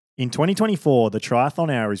In 2024, the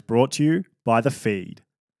Triathlon Hour is brought to you by The Feed.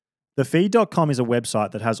 TheFeed.com is a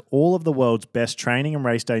website that has all of the world's best training and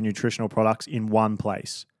race day nutritional products in one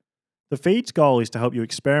place. The Feed's goal is to help you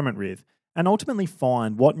experiment with and ultimately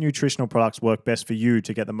find what nutritional products work best for you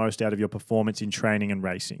to get the most out of your performance in training and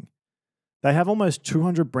racing. They have almost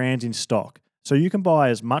 200 brands in stock, so you can buy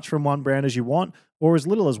as much from one brand as you want or as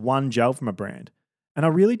little as one gel from a brand. And I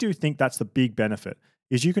really do think that's the big benefit,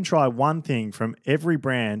 is you can try one thing from every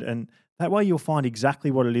brand, and that way you'll find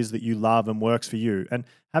exactly what it is that you love and works for you. And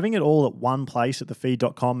having it all at one place at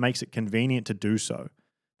thefeed.com makes it convenient to do so.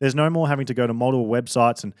 There's no more having to go to multiple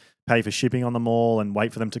websites and pay for shipping on them all and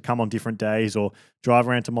wait for them to come on different days or drive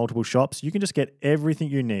around to multiple shops. You can just get everything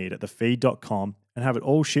you need at thefeed.com and have it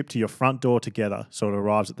all shipped to your front door together so it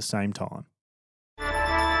arrives at the same time.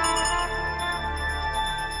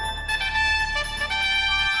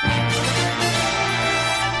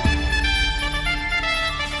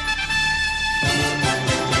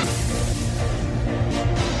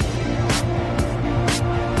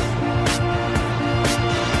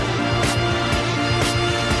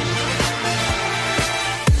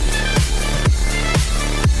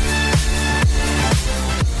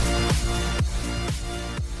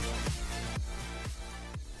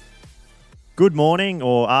 Good morning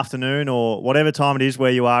or afternoon or whatever time it is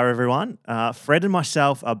where you are, everyone. Fred and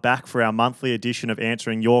myself are back for our monthly edition of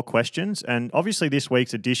answering your questions. And obviously this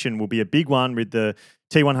week's edition will be a big one with the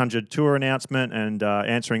T100 tour announcement and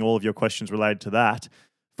answering all of your questions related to that.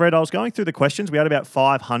 Fred, I was going through the questions. We had about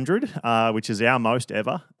 500, which is our most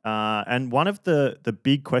ever. And one of the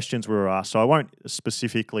big questions we were asked, so I won't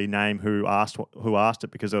specifically name who asked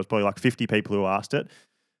it because there was probably like 50 people who asked it.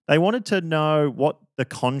 They wanted to know what the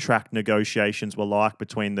contract negotiations were like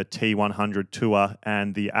between the T100 tour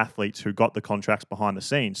and the athletes who got the contracts behind the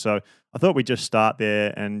scenes. So I thought we'd just start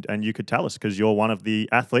there and you could tell us, because you're one of the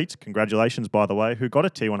athletes, congratulations, by the way, who got a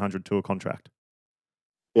T100 tour contract.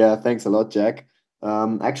 Yeah, thanks a lot, Jack.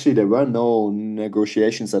 Actually, there were no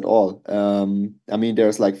negotiations at all. I mean,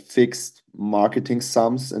 there's like fixed marketing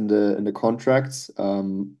sums in the contracts,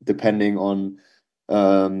 depending on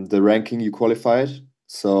the ranking you qualified.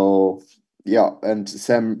 So yeah, and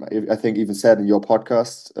Sam, I think even said in your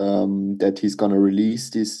podcast that he's gonna release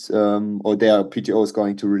this, or their PTO is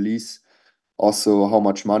going to release also how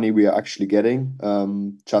much money we are actually getting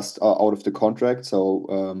just out of the contract.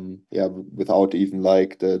 So yeah, without even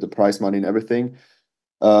like the prize money and everything.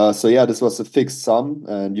 So yeah, this was a fixed sum,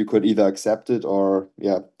 and you could either accept it or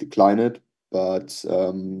yeah decline it. But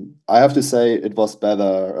I have to say it was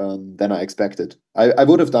better than I expected. I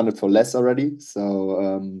would have done it for less already.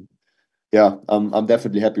 So yeah, I'm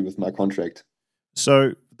definitely happy with my contract.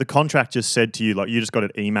 So the contract just said to you, like you just got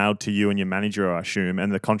it emailed to you and your manager, I assume,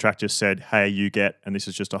 and the contract just said, hey, you get, and this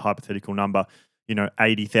is just a hypothetical number,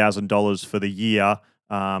 $80,000 for the year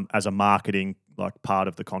as a marketing like part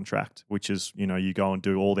of the contract, which is, you go and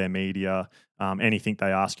do all their media, anything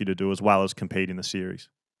they ask you to do, as well as compete in the series.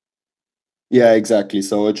 Yeah, exactly.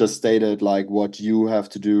 So it just stated like what you have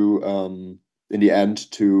to do in the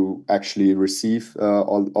end to actually receive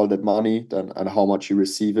all that money and how much you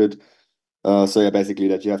receive it. So yeah, basically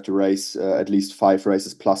that you have to race at least 5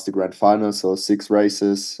 races plus the grand final, so 6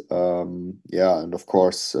 races. Yeah, and of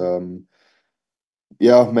course,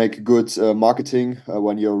 yeah, make good marketing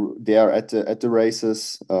when you're there at the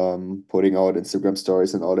races, putting out Instagram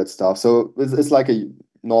stories and all that stuff. So it's like a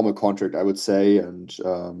normal contract, I would say, and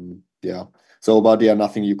yeah. So, but yeah,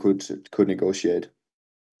 nothing you could negotiate.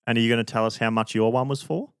 And are you going to tell us how much your one was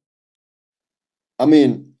for? I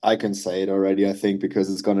mean, I can say it already, I think,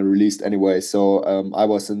 because it's gonna released anyway. So I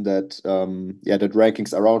was in that yeah, that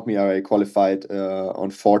rankings around me. I qualified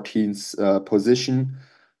on 14th position.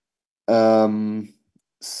 Um,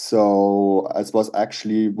 so it was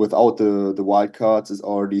actually without the wild cards is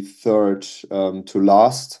already third to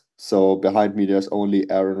last. So behind me there's only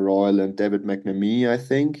Aaron Royal and David McNamee, I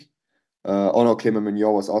think. Oh no, Clement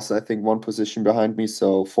Mignon was also I think one position behind me,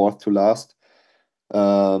 so fourth to last.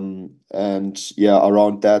 And yeah,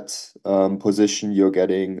 around that position, you're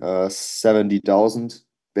getting 70,000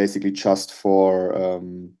 basically just for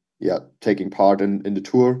yeah taking part in the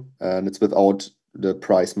tour, and it's without the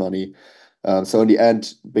prize money. So in the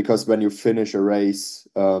end, because when you finish a race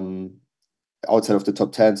outside of the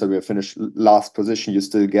top 10, so we finished last position, you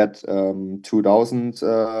still get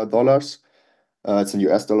 $2,000. It's in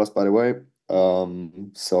US dollars, by the way.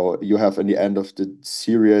 So you have in the end of the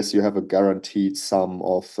series, you have a guaranteed sum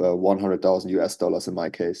of 100,000 US dollars in my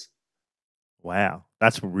case. Wow,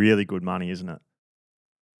 that's really good money, isn't it?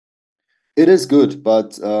 It is good,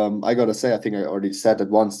 but I gotta say, I think I already said it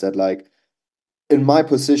once that like in my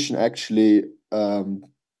position, actually,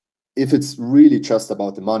 if it's really just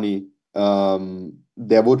about the money,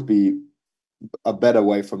 there would be a better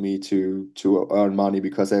way for me to earn money,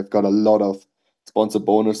 because I've got a lot of sponsor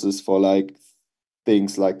bonuses for like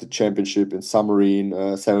things like the championship in submarine,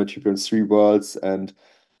 70.3 worlds, and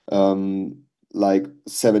um, like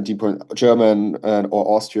 70 point German and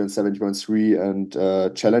or Austrian 70.3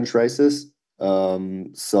 and challenge races.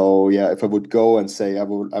 So yeah, if I would go and say I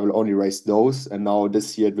will only race those, and now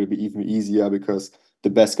this year it will be even easier because the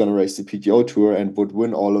best gonna race the PTO tour and would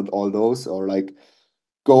win all those, or like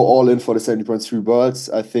go all in for the 70.3 worlds.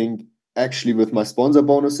 I think actually with my sponsor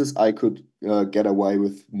bonuses, I could get away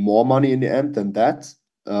with more money in the end than that.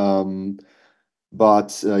 Um,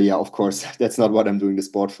 but yeah, of course, that's not what I'm doing the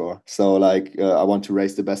sport for. So like, I want to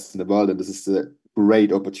race the best in the world, and this is a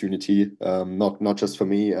great opportunity, not just for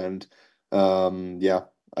me. And yeah,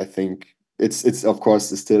 I think it's of course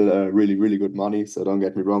still really good money. So don't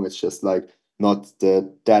get me wrong. It's just like not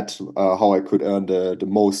that how I could earn the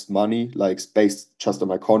most money, like based just on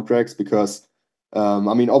my contracts, because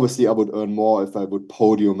I mean, obviously I would earn more if I would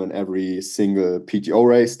podium in every single PTO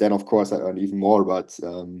race. Then of course I earn even more. But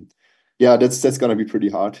yeah, that's gonna be pretty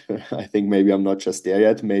hard. I think maybe I'm not just there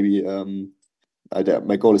yet. Maybe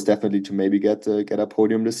my goal is definitely to maybe get a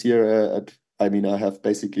podium this year. I mean, I have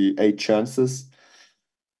basically 8 chances.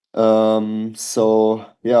 So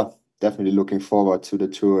yeah, definitely looking forward to the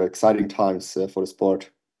tour. Exciting times for the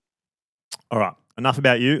sport. All right, enough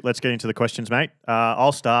about you. Let's get into the questions, mate.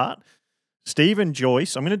 I'll start. Stephen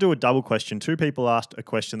Joyce, I'm going to do a double question. Two people asked a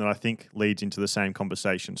question that I think leads into the same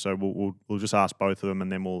conversation, so we'll just ask both of them,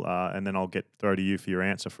 and then I'll throw to you for your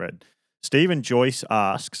answer, Fred. Stephen Joyce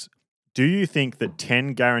asks, do you think that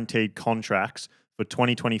 10 guaranteed contracts for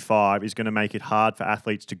 2025 is going to make it hard for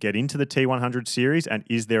athletes to get into the T100 series, and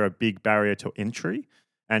is there a big barrier to entry?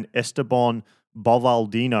 And Esteban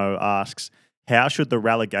Bovaldino asks, how should the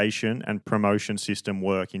relegation and promotion system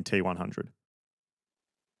work in T100?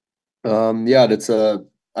 Yeah,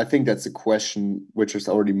 I think that's a question which is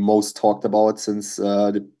already most talked about since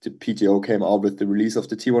the PTO came out with the release of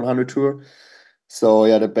the T100 tour. So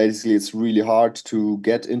yeah, that basically it's really hard to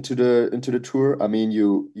get into the tour. I mean,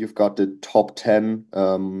 you've got the top 10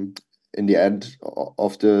 in the end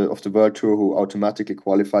of the world tour who automatically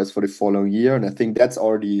qualifies for the following year, and I think that's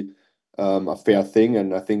already a fair thing,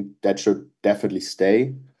 and I think that should definitely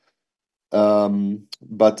stay.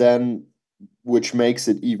 But then, which makes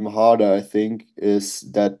it even harder, I think, is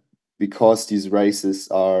that because these races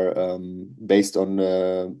are based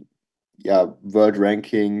on yeah, world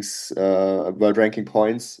ranking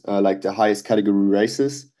points, like the highest category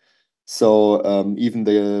races. So even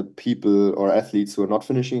the people or athletes who are not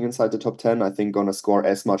finishing inside the top 10, I think gonna score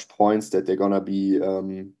as much points that they're gonna be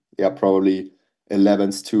yeah, probably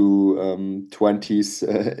 11s to 20s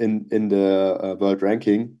in the world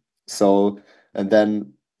ranking. So and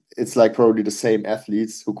then it's like probably the same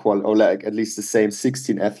athletes who or like at least the same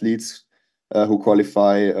 16 athletes who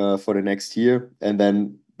qualify for the next year, and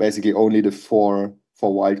then basically only the four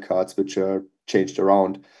wild cards which are changed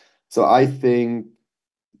around. So I think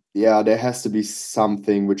yeah, there has to be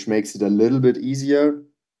something which makes it a little bit easier.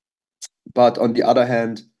 But on the other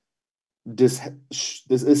hand, this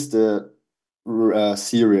is the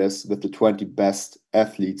series with the 20 best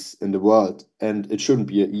athletes in the world, and it shouldn't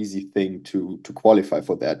be an easy thing to qualify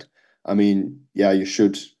for that. I mean, yeah, you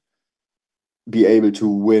should be able to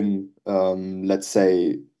win, let's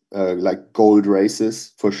say, like gold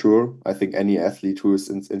races for sure. I think any athlete who is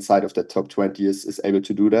inside of that top 20 is able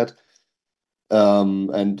to do that.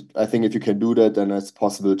 And I think if you can do that, then it's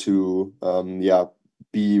possible to yeah,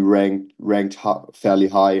 be ranked fairly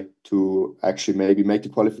high to actually maybe make the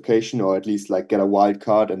qualification, or at least like get a wild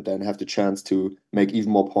card and then have the chance to make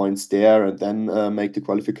even more points there, and then make the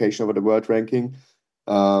qualification over the world ranking.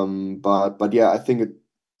 But yeah, I think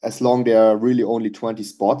as long there are really only 20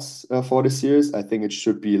 spots for the series, I think it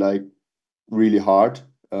should be like really hard.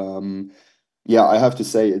 Yeah, I have to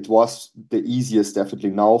say it was the easiest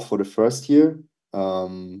definitely now for the first year.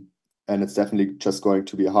 Um, and it's definitely just going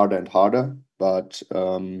to be harder and harder. But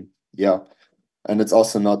yeah, and it's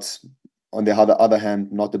also not, on the other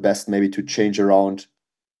hand, not the best maybe to change around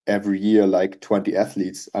every year like 20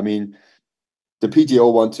 athletes. I mean, the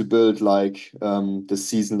PTO want to build like the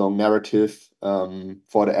season-long narrative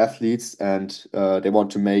for the athletes, and they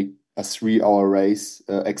want to make a 3 hour race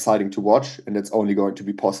exciting to watch, and it's only going to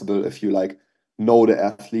be possible if you like know the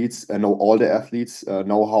athletes and know all the athletes,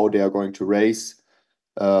 know how they are going to race.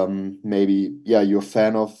 Maybe yeah, you're a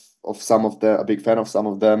fan of some of them, a big fan of some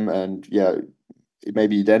of them, and yeah,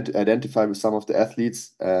 maybe identify with some of the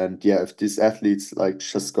athletes. And yeah, if these athletes like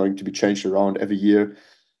just going to be changed around every year,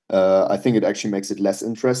 I think it actually makes it less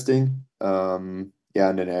interesting. Yeah,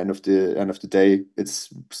 and at the end of the day,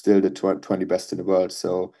 it's still the 20 best in the world.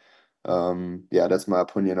 So yeah, that's my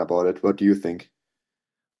opinion about it. What do you think?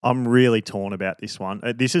 I'm really torn about this one.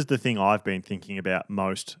 This is the thing I've been thinking about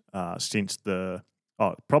most since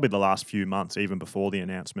probably the last few months, even before the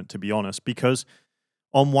announcement, to be honest. Because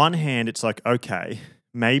on one hand, it's like, okay,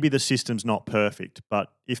 maybe the system's not perfect,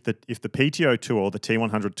 but if the PTO tour or the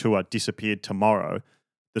T100 tour disappeared tomorrow,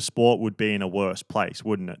 the sport would be in a worse place,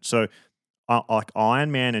 wouldn't it? So, like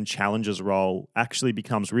Ironman and Challenger's role actually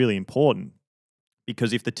becomes really important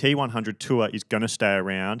because if the T100 tour is going to stay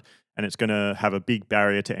around and it's going to have a big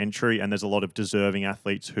barrier to entry, and there's a lot of deserving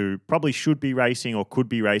athletes who probably should be racing or could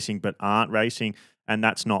be racing but aren't racing, and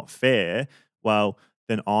that's not fair, well,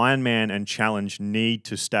 then Ironman and Challenge need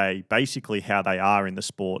to stay basically how they are in the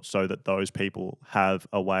sport so that those people have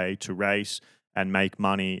a way to race and make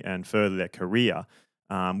money and further their career.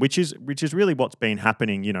 Which is really what's been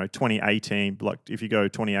happening, 2018, like if you go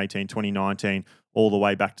 2018, 2019, all the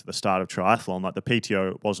way back to the start of triathlon. Like the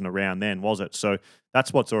PTO wasn't around then, was it? So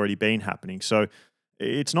that's what's already been happening. So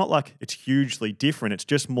it's not like it's hugely different. It's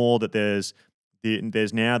just more that there's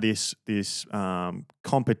now this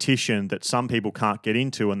competition that some people can't get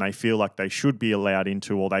into, and they feel like they should be allowed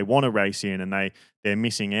into, or they want to race in, and they're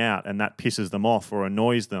missing out, and that pisses them off, or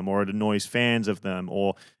annoys them, or it annoys fans of them,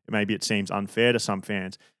 or maybe it seems unfair to some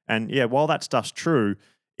fans. And yeah, while that stuff's true,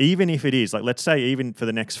 even if it is, like, let's say even for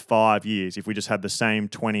the next 5 years, if we just had the same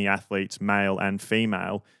 20 athletes, male and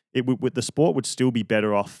female, the sport would still be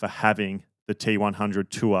better off for having the T100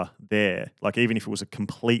 tour there. Like, even if it was a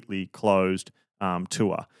completely closed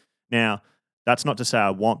tour. Now, that's not to say I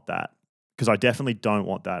want that, because I definitely don't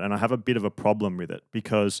want that. And I have a bit of a problem with it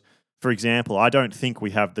because, for example, I don't think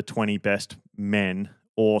we have the 20 best men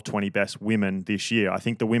or 20 best women this year. I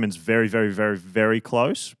think the women's very, very, very, very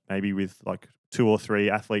close, maybe with like 2 or 3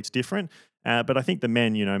 athletes different. But I think the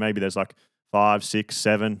men, maybe there's like 5, 6,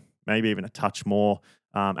 7, maybe even a touch more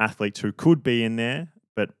athletes who could be in there,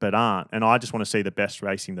 but aren't. And I just want to see the best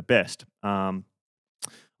racing the best. I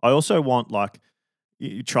also want like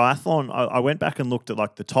triathlon. I went back and looked at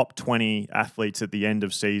like the top 20 athletes at the end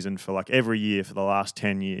of season for like every year for the last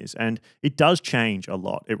 10 years. And it does change a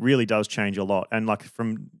lot. It really does change a lot. And like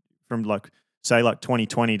from like say like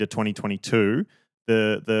 2020 to 2022,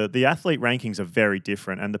 the athlete rankings are very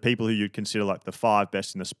different. And the people who you'd consider like the 5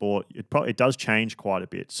 best in the sport, it does change quite a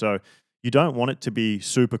bit. So you don't want it to be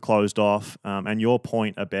super closed off. And your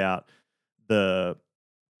point about the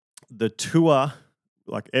tour,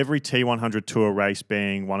 like every T100 tour race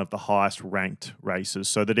being one of the highest ranked races,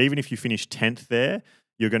 so that even if you finish 10th there,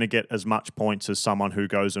 you're going to get as much points as someone who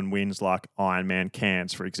goes and wins like Ironman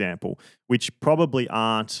Cairns, for example, which probably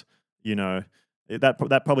aren't,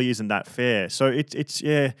 that probably isn't that fair. So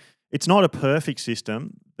it's not a perfect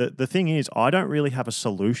system. The thing is, I don't really have a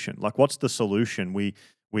solution. Like, what's the solution? We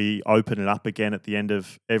open it up again at the end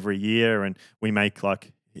of every year, and we make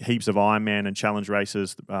like heaps of Ironman and challenge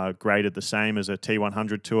races graded the same as a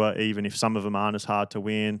T100 tour, even if some of them aren't as hard to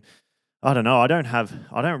win. I don't know. I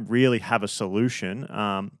don't really have a solution.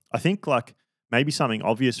 I think like maybe something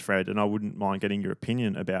obvious, Fred, and I wouldn't mind getting your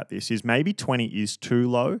opinion about this, is maybe 20 is too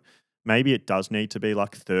low. Maybe it does need to be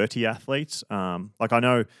like 30 athletes. Like I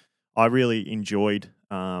know I really enjoyed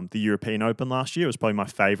the European Open last year. It was probably my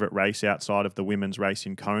favorite race outside of the women's race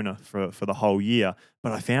in Kona for the whole year.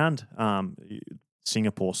 But I found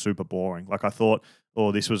Singapore super boring. Like I thought,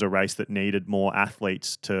 oh, this was a race that needed more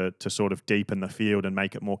athletes to sort of deepen the field and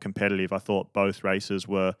make it more competitive. I thought both races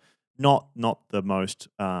were not the most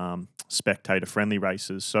spectator friendly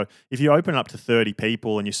races. So if you open up to 30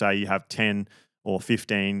 people and you say you have 10 or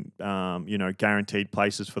 15 guaranteed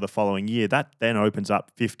places for the following year, that then opens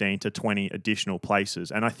up 15 to 20 additional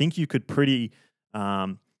places. And I think you could pretty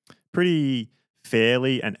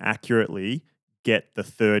fairly and accurately get the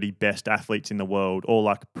 30 best athletes in the world, or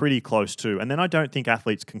like pretty close to. And then I don't think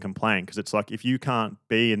athletes can complain, because it's like if you can't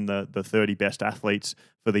be in the 30 best athletes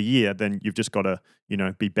for the year, then you've just got to,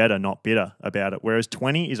 be better, not bitter about it. Whereas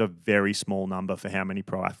 20 is a very small number for how many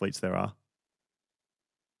pro athletes there are.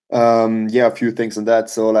 Yeah, a few things on that.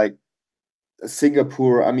 So like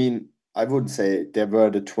Singapore, I mean, I wouldn't say they were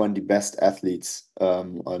the 20 best athletes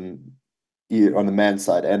on the men's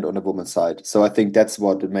side and on the women's side. So I think that's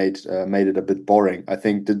what made it a bit boring. I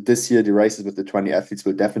think that this year the races with the 20 athletes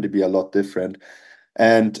will definitely be a lot different.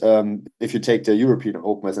 And if you take the European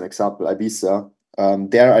Open as an example, Ibiza,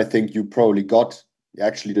 there I think you probably got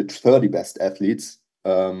actually the 30 best athletes.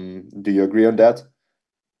 Do you agree on that?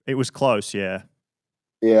 It was close, yeah.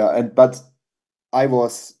 Yeah, but I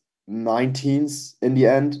was 19th in the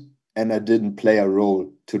end, and I didn't play a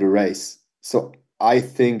role to the race. So I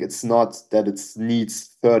think it's not that it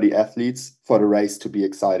needs 30 athletes for the race to be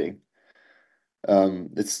exciting.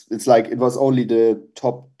 It's like it was only the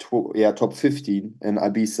top 15 in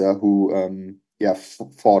Ibiza who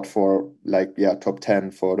fought for like top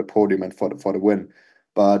 10 for the podium and for the win.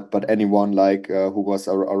 But anyone like who was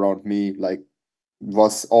around me like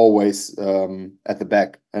was always at the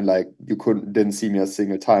back, and like you didn't see me a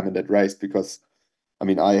single time in that race because I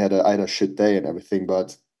mean I had a shit day and everything,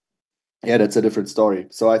 but yeah, that's a different story.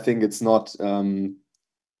 So I think it's not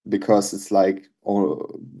because it's like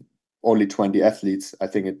only 20 athletes. I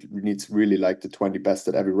think it needs really like the 20 best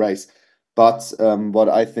at every race. But what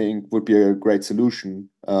I think would be a great solution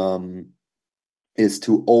is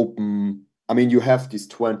to open. I mean, you have these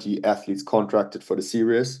 20 athletes contracted for the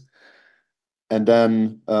series, and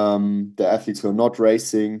then the athletes who are not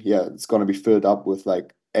racing, yeah, it's going to be filled up with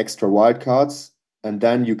like extra wildcards. And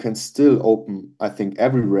then you can still open, I think,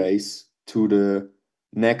 every race to the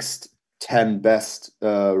next 10 best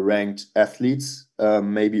ranked athletes,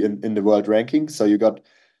 maybe in the world ranking. So you got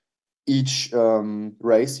each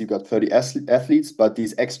race, you got 30 athletes, but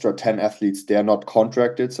these extra 10 athletes, they're not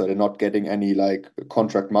contracted. So they're not getting any like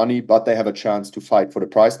contract money, but they have a chance to fight for the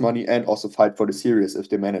prize money and also fight for the series if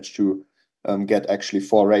they manage to get actually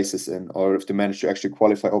 4 races in, or if they manage to actually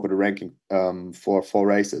qualify over the ranking for 4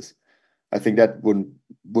 races. I think that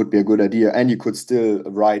would be a good idea, and you could still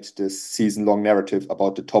write this season-long narrative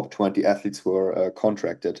about the top 20 athletes who are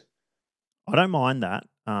contracted. I don't mind that.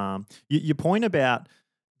 Your point about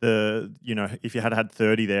if you had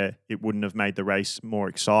 30 there, it wouldn't have made the race more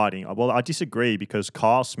exciting. Well, I disagree because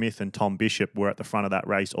Kyle Smith and Tom Bishop were at the front of that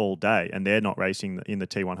race all day, and they're not racing in the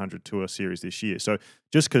T100 Tour Series this year. So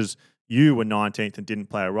just because you were 19th and didn't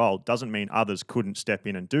play a role doesn't mean others couldn't step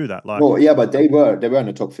in and do that. Like, well, yeah, but they were in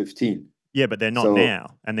the top 15. yeah, but they're not So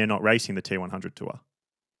now, and they're not racing the T100 Tour.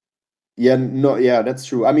 yeah, no, yeah, that's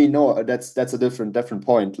true. I mean, no, that's a different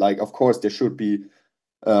point. Like, of course, there should be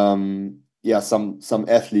some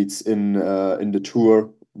athletes in the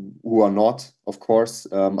tour who are not, of course.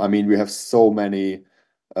 I mean, we have so many.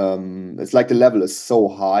 It's like the level is so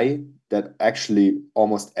high that actually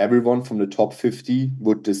almost everyone from the top 50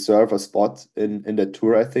 would deserve a spot in that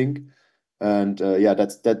tour, I think. And yeah,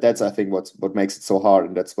 that's I think what makes it so hard,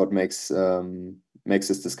 and that's what makes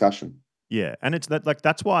this discussion. Yeah, and it's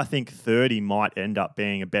that's why I think 30 might end up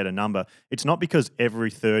being a better number. It's not because every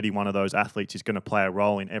 31 of those athletes is going to play a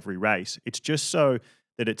role in every race. It's just so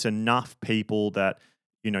that it's enough people that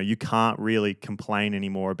you can't really complain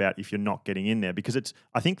anymore about if you're not getting in there, because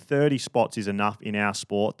I think 30 spots is enough in our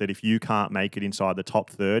sport that if you can't make it inside the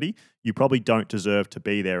top 30, you probably don't deserve to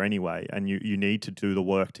be there anyway, and you need to do the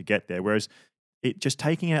work to get there. Whereas it just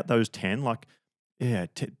taking out those 10, like, yeah,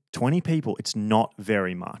 20 people, it's not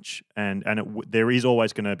very much. And there is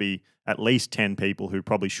always going to be at least 10 people who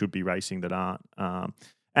probably should be racing that aren't.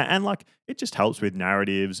 And like, it just helps with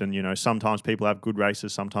narratives. And, sometimes people have good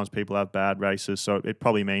races, sometimes people have bad races. So it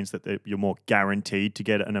probably means that you're more guaranteed to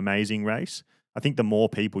get an amazing race. I think the more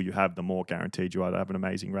people you have, the more guaranteed you are to have an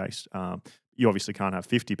amazing race. You obviously can't have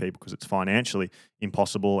 50 people because it's financially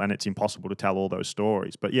impossible, and it's impossible to tell all those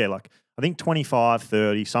stories. But yeah, like, I think 25,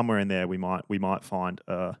 30, somewhere in there, we might find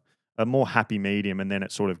a more happy medium, and then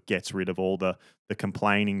it sort of gets rid of all the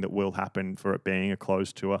complaining that will happen for it being a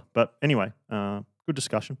closed tour. But anyway, good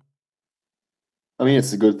discussion. I mean,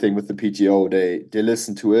 it's a good thing with the PTO. They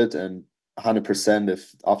listen to it, and 100%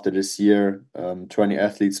 if after this year 20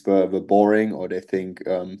 athletes were boring, or they think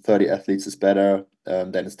 30 athletes is better,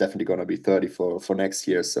 then it's definitely going to be 30 for next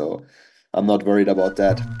year. So I'm not worried about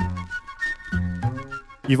that.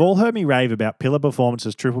 You've all heard me rave about Pillar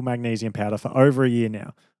Performance's triple magnesium powder for over a year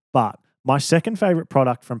now, but my second favourite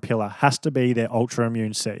product from Pillar has to be their Ultra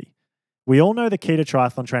Immune C. We all know the key to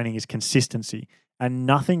triathlon training is consistency, and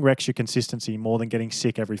nothing wrecks your consistency more than getting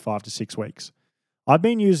sick every 5 to 6 weeks. I've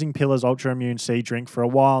been using Pillar's Ultra Immune C drink for a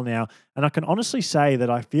while now, and I can honestly say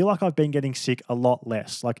that I feel like I've been getting sick a lot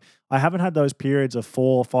less. Like, I haven't had those periods of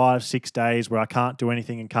 4, 5, 6 days where I can't do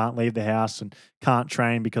anything and can't leave the house and can't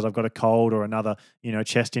train because I've got a cold or another,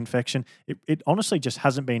 chest infection. It honestly just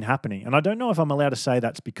hasn't been happening. And I don't know if I'm allowed to say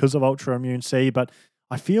that's because of Ultra Immune C, but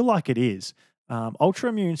I feel like it is. Ultra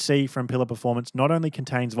Immune C from Pillar Performance not only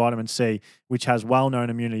contains vitamin C, which has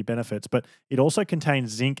well-known immunity benefits, but it also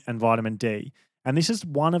contains zinc and vitamin D. And this is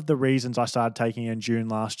one of the reasons I started taking it in June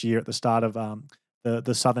last year at the start of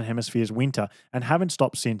the Southern Hemisphere's winter, and haven't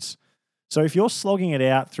stopped since. So if you're slogging it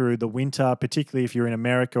out through the winter, particularly if you're in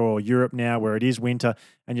America or Europe now where it is winter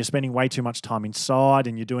and you're spending way too much time inside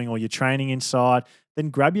and you're doing all your training inside, then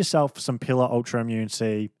grab yourself some Pillar Ultra Immune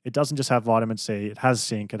C. It doesn't just have vitamin C, it has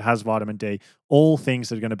zinc, it has vitamin D, all things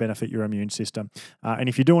that are going to benefit your immune system. And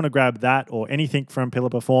if you do want to grab that or anything from Pillar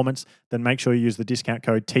Performance, then make sure you use the discount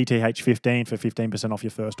code TTH15 for 15% off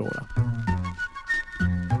your first order.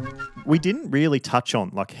 We didn't really touch on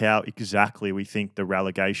like how exactly we think the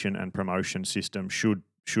relegation and promotion system should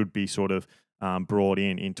be sort of brought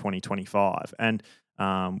in 2025, and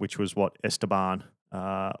which was what Esteban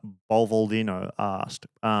Bolvaldino asked.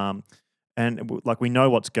 Like we know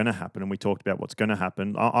what's going to happen, and we talked about what's going to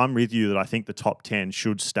happen. I'm with you that I think the top 10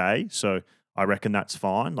 should stay. So I reckon that's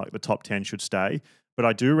fine. Like the top 10 should stay, but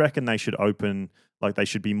I do reckon they should open. Like they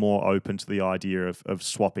should be more open to the idea of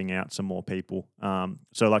swapping out some more people.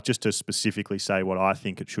 So like just to specifically say what I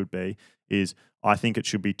think it should be is I think it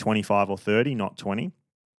should be 25 or 30, not 20.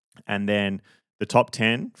 And then the top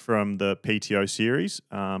 10 from the PTO series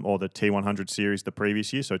or the T100 series the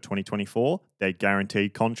previous year, so 2024, they're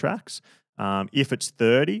guaranteed contracts. If it's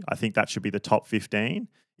 30, I think that should be the top 15.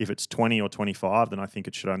 If it's 20 or 25, then I think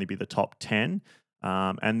it should only be the top 10.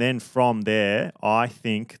 And then from there, I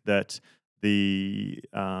think that the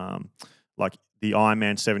like the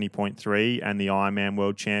Ironman 70.3 and the Ironman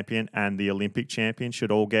World Champion and the Olympic Champion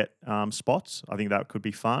should all get spots. I think that could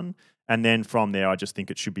be fun. And then from there, I just think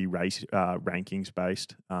it should be race rankings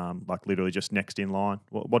based, like literally just next in line.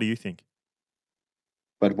 What do you think?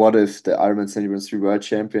 But what if the Ironman 70.3 World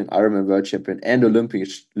Champion, Ironman World Champion, and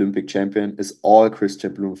Olympic Champion is all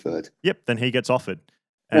Christian Blumfeld? Yep, then he gets offered,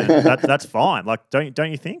 and that's fine. Like, don't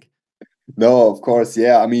you think? No, of course,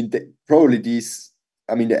 yeah. I mean, probably these.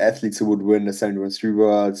 I mean, the athletes who would win the 70.3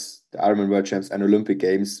 Worlds, the Ironman World Champs, and Olympic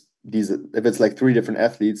Games. These, if it's like three different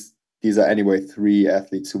athletes, these are anyway three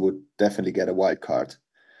athletes who would definitely get a wild card.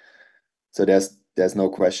 So there's no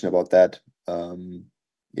question about that.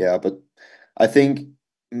 Yeah, but I think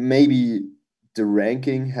maybe the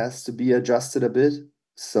ranking has to be adjusted a bit.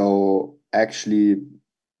 So actually,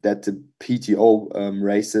 that the PTO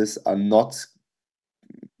races are not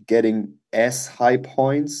getting as high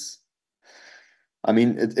points. I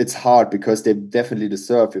mean, it's hard because they definitely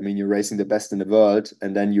deserve. I mean, you're racing the best in the world,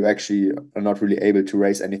 and then you actually are not really able to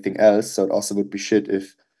race anything else. So it also would be shit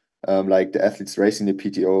if, like the athletes racing the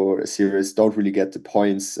PTO series don't really get the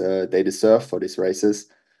points they deserve for these races.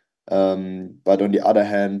 But on the other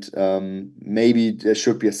hand, maybe there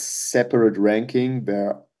should be a separate ranking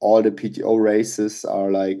where all the PTO races are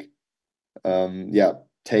like, yeah,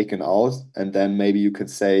 taken out, and then maybe you could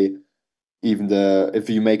say even if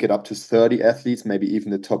you make it up to 30 athletes, maybe even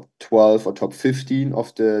the top 12 or top 15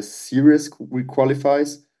 of the series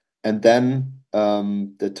qualifies, and then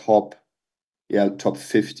the top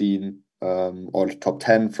 15 or top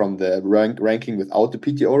 10 from the ranking without the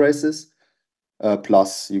PTO races,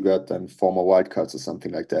 plus you got then former wildcards or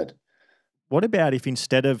something like that. What about if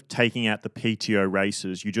instead of taking out the PTO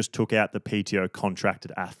races, you just took out the PTO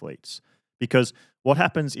contracted athletes? Because what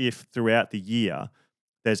happens if throughout the year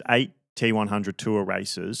there's 8 T100 tour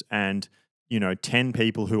races and 10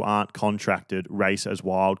 people who aren't contracted race as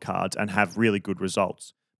wildcards and have really good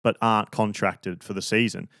results but aren't contracted for the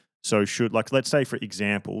season? So let's say for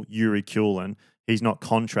example, Youri Keulen, he's not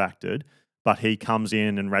contracted, but he comes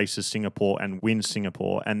in and races Singapore and wins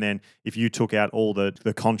Singapore. And then if you took out all the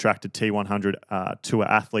contracted T100 tour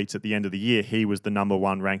athletes at the end of the year, he was the number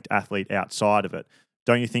one ranked athlete outside of it.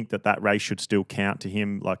 Don't you think that race should still count to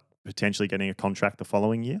him, like potentially getting a contract the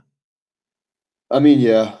following year? I mean,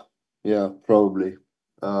 yeah, probably.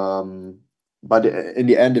 But in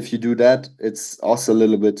the end, if you do that, it's also a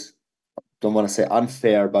little bit, don't want to say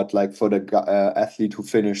unfair, but like for the athlete who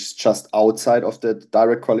finished just outside of the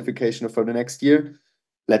direct qualification for the next year.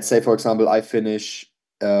 Let's say, for example, I finish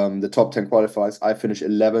the top 10 qualifiers. I finish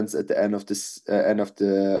 11th at the end of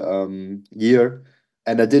the year,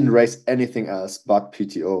 and I didn't race anything else but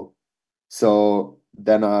PTO. So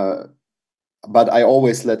then but I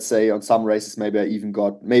always, let's say, on some races, maybe I even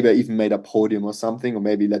made a podium or something, or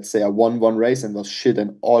maybe let's say I won one race and was shit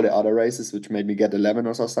in all the other races, which made me get 11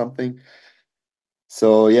 or something.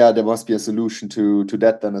 So yeah, there must be a solution to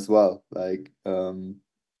that then as well. Like, or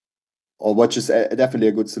what is definitely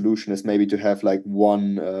a good solution is maybe to have like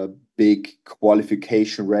one big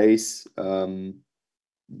qualification race. You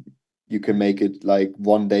can make it like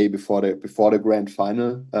one day before the grand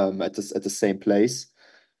final at the same place.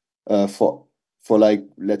 For like,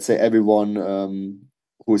 let's say everyone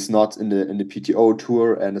who is not in the PTO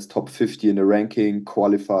tour and is top 50 in the ranking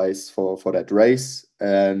qualifies for that race.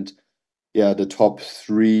 And yeah, the top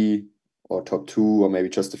 3 or top two, or maybe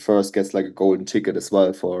just the first gets like a golden ticket as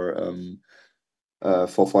well for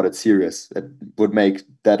that series. That would make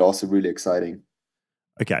that also really exciting.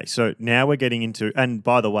 Okay, so now we're getting into, and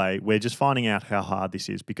by the way, we're just finding out how hard this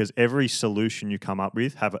is because every solution you come up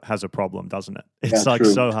with has a problem, doesn't it? Yeah, It's like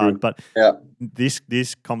true, so hard. true. But Yeah,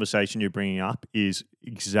 this conversation you're bringing up is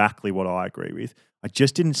exactly what I agree with. I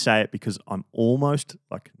just didn't say it because I'm almost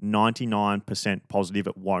like 99% positive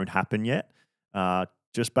it won't happen yet,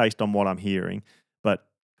 just based on what I'm hearing. But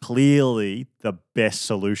clearly, the best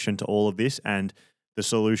solution to all of this, and the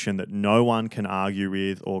solution that no one can argue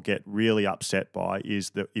with or get really upset by,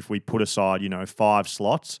 is that if we put aside, 5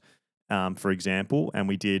 slots, for example, and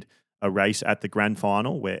we did a race at the grand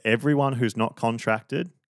final where everyone who's not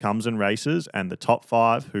contracted comes and races, and the top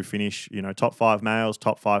 5 who finish, top 5 males,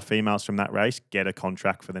 top 5 females from that race get a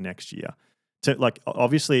contract for the next year. So, like,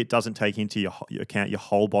 obviously, it doesn't take into your account your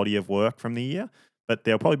whole body of work from the year, but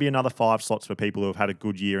there'll probably be another 5 slots for people who have had a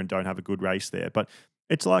good year and don't have a good race there. But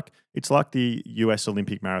it's like the US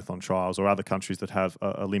Olympic marathon trials or other countries that have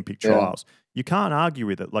Olympic yeah, trials. You can't argue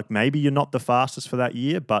with it. Like, maybe you're not the fastest for that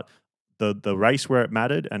year, but the race where it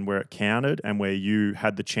mattered and where it counted and where you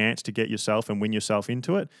had the chance to get yourself and win yourself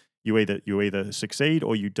into it, you either succeed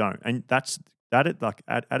or you don't. And that's that it like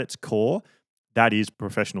at its core, that is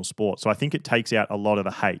professional sport. So I think it takes out a lot of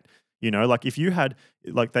the hate. Like if you had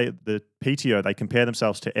like the PTO, they compare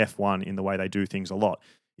themselves to F1 in the way they do things a lot.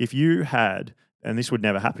 If you had, and this would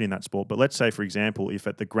never happen in that sport, but let's say, for example, if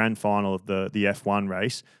at the grand final of the F1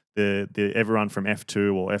 race, the everyone from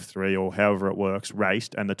F2 or F3 or however it works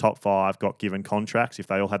raced, and the top 5 got given contracts, if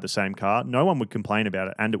they all had the same car, no one would complain about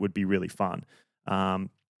it, and it would be really fun. Um,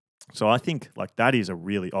 so I think like that is a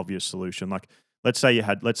really obvious solution. Like let's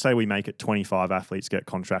say we make it 25 athletes get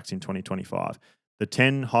contracts in 2025. The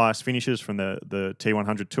 10 highest finishes from the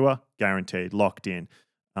T100 tour guaranteed, locked in.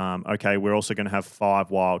 Okay, we're also going to have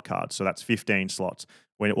 5 wild cards, so that's 15 slots.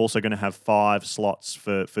 We're also going to have 5 slots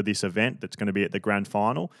for this event that's going to be at the grand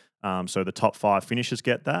final. So the top 5 finishers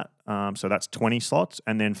get that. So that's 20 slots,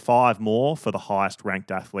 and then 5 more for the highest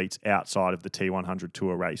ranked athletes outside of the T100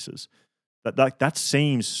 tour races. That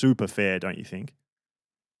seems super fair, don't you think?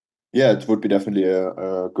 yeah, it would be definitely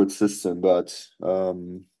a good system, but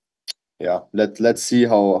yeah, let's see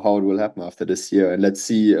how it will happen after this year, and let's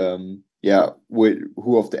see yeah,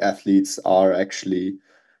 who of the athletes are actually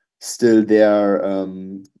still there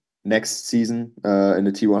next season in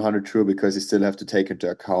the T100 tour, because you still have to take into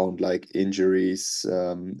account like injuries,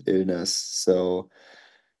 illness. So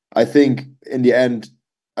I think in the end,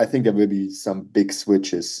 I think there will be some big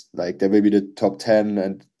switches. Like there will be the top 10,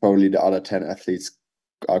 and probably the other 10 athletes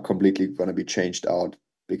are completely going to be changed out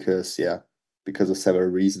because, yeah, because of several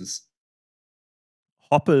reasons.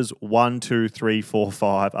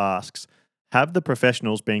 Hoppers12345 asks, have the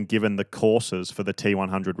professionals been given the courses for the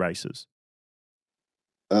T100 races?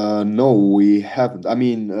 No, we haven't. I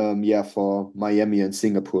mean, yeah, for Miami and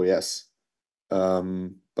Singapore, yes.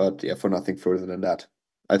 But yeah, for nothing further than that.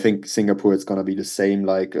 I think Singapore is gonna be the same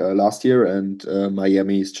like last year, and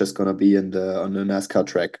Miami is just gonna be in the on the NASCAR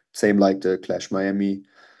track, same like the Clash Miami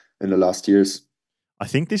in the last years. I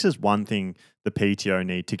think this is one thing the PTO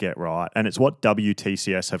need to get right, and it's what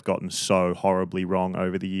WTCS have gotten so horribly wrong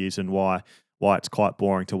over the years, and why it's quite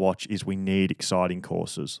boring to watch. Is we need exciting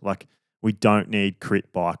courses. Like, we don't need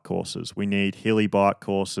crit bike courses. We need hilly bike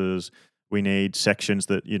courses. We need sections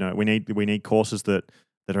that we need courses that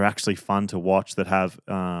are actually fun to watch, that have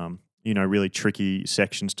really tricky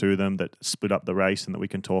sections to them, that split up the race and that we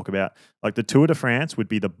can talk about. Like the Tour de France would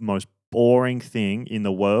be the most boring thing in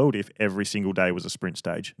the world if every single day was a sprint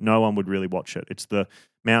stage. No one would really watch it. It's the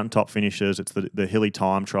mountaintop finishes, it's the hilly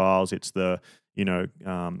time trials, it's the you know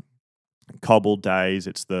cobbled days,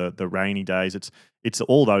 it's the rainy days. It's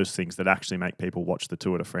all those things that actually make people watch the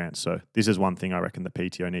Tour de France. So this is one thing I reckon the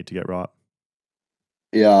PTO need to get right.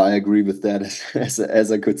 Yeah, I agree with that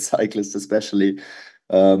as a good cyclist, especially.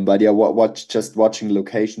 But yeah, what just watching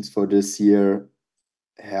locations for this year,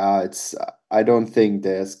 yeah, it's I don't think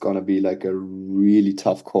there's gonna be like a really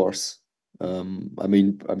tough course. I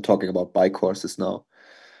mean, I'm talking about bike courses now.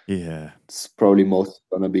 Yeah, It's probably most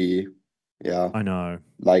gonna be, yeah, I know.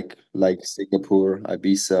 like Singapore,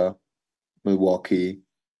 Ibiza, Milwaukee.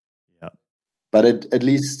 Yeah. But at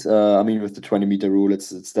least, I mean, with the 20-meter rule,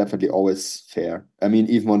 it's definitely always fair. I mean,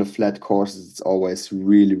 even on the flat courses, it's always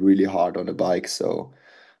really, really hard on the bike. So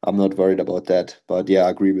I'm not worried about that. But yeah, I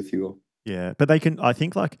agree with you. Yeah, but they can. I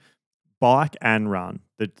think like bike and run.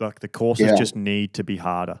 The courses Yeah, just need to be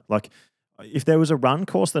harder. Like if there was a run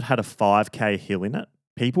course that had a 5K hill in it,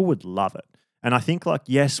 people would love it. And I think like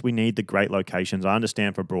yes, we need the great locations. I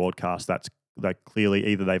understand for broadcast like clearly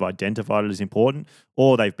either they've identified it as important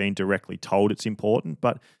or they've been directly told it's important.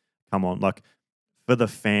 But come on, like for the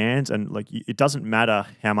fans and like it doesn't matter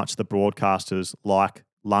how much the broadcasters like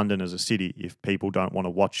London as a city if people don't want to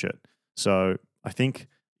watch it. So I think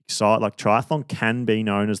like triathlon can be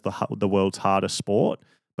known as the world's hardest sport,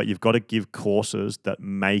 but you've got to give courses that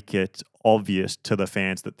make it obvious to the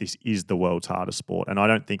fans that this is the world's hardest sport. And I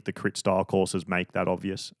don't think the crit style courses make that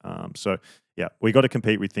obvious. So yeah, we got to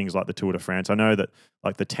compete with things like the Tour de France. I know that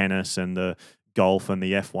like the tennis and the golf and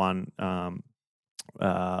the F1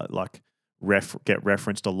 like get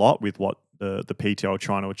referenced a lot with what the PTO are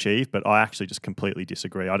trying to achieve, but I actually just completely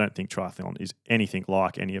disagree. I don't think triathlon is anything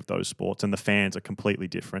like any of those sports, and the fans are completely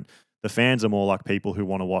different. The fans are more like people who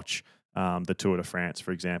want to watch the Tour de France,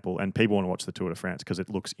 for example, and people want to watch the Tour de France because it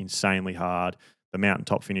looks insanely hard. The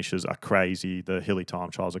mountaintop finishes are crazy. The hilly time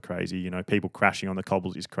trials are crazy. You know, people crashing on the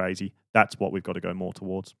cobbles is crazy. That's what we've got to go more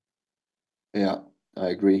towards. Yeah, I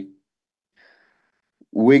agree.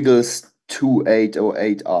 Wiggles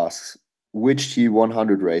 2808 asks, which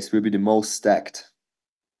T100 race will be the most stacked?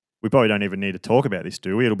 We probably don't even need to talk about this,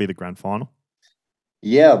 do we? It'll be the grand final.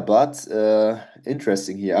 Yeah, but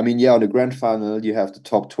interesting here. I mean, yeah, on the grand final you have the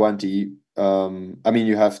top 20. I mean,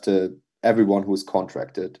 you have everyone who's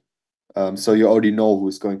contracted. So you already know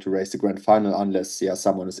who's going to race the grand final unless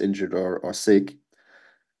someone is injured or sick.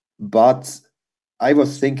 But I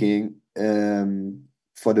was thinking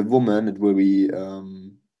for the woman it will be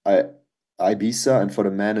Ibiza, and for the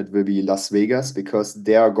men it will be Las Vegas, because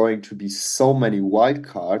there are going to be so many wild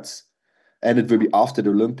cards, and it will be after the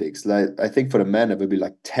Olympics. Like I think for the men it will be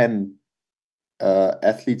like 10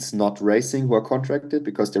 athletes not racing who are contracted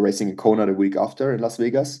because they're racing in Kona the week after in Las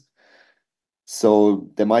Vegas. So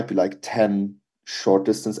there might be like 10 short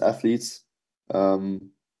distance athletes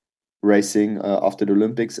racing after the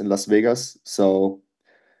Olympics in Las Vegas. So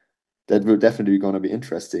that will definitely going to be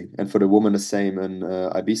interesting. And for the woman, the same in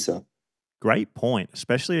Ibiza. Great point,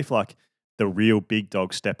 especially if like the real big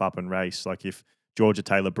dogs step up and race. Like if Georgia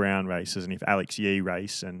Taylor Brown races and if Alex Yee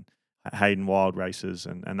race and Hayden Wild races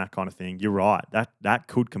and that kind of thing. You're right. That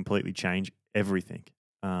could completely change everything.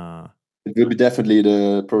 It will be definitely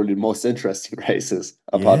probably the most interesting races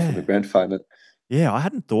apart from the Yeah. grand final. Yeah, I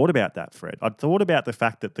hadn't thought about that, Fred. I'd thought about the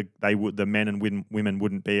fact that the men and women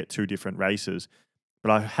wouldn't be at two different races, but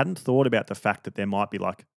I hadn't thought about the fact that there might be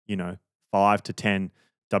like, 5 to 10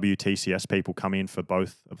 WTCS people come in for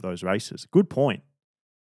both of those races. Good point.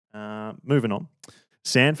 Moving on.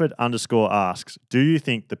 Sanford _ asks, do you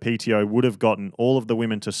think the PTO would have gotten all of the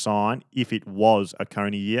women to sign if it was a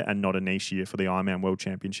Kona year and not a niche year for the Ironman World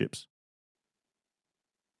Championships?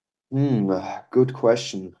 Good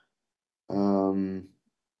question. Um,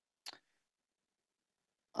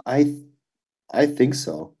 I I think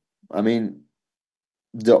so. I mean,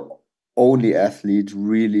 the only athlete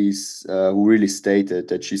really who really stated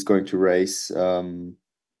that she's going to race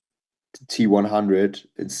T100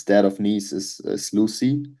 instead of Nice is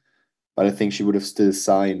Lucy. But I think she would have still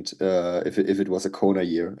signed if it was a Kona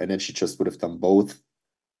year, and then she just would have done both.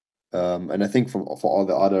 And I think for all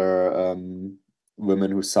the other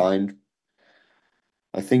women who signed,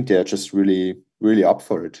 I think they're just really really up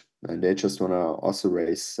for it, and they just want to also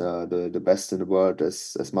race the best in the world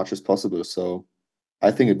as much as possible. So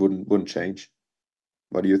I think it wouldn't change.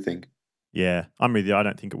 What do you think? Yeah, I'm with you. I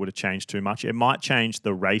don't think it would have changed too much. It might change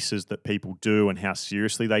the races that people do and how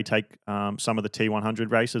seriously they take some of the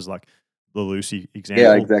T100 races, like the Lucy Yeah,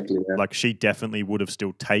 example. exactly. Yeah. Like she definitely would have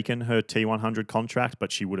still taken her T100 contract, but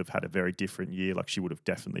she would have had a very different year. Like she would have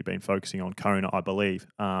definitely been focusing on Kona, I believe.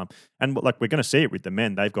 And like we're going to see it with the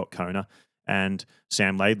men. They've got Kona. And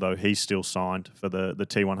Sam Laidlow, he's still signed for the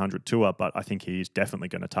T100 tour, but I think he's definitely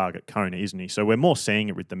going to target Kona, isn't he? So we're more seeing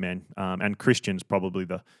it with the men. And Christian's probably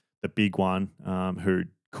the big one who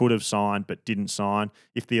could have signed but didn't sign.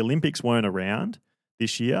 If the Olympics weren't around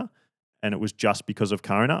this year and it was just because of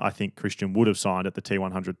Kona, I think Christian would have signed at the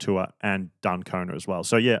T100 tour and done Kona as well.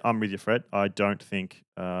 So yeah, I'm with you, Fred. I don't think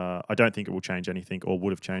it will change anything or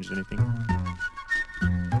would have changed anything.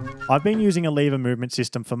 I've been using a lever movement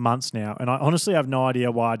system for months now, and I honestly have no idea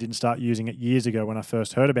why I didn't start using it years ago when I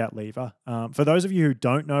first heard about lever. For those of you who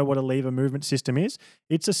don't know what a lever movement system is,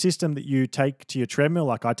 it's a system that you take to your treadmill.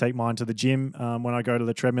 Like I take mine to the gym when I go to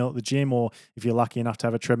the treadmill at the gym, or if you're lucky enough to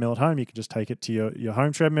have a treadmill at home, you can just take it to your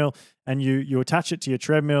home treadmill, and you attach it to your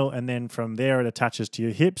treadmill, and then from there it attaches to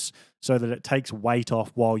your hips so that it takes weight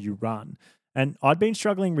off while you run. And I'd been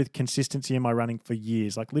struggling with consistency in my running for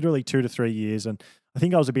years, like literally 2 to 3 years. And I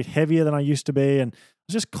think I was a bit heavier than I used to be. And I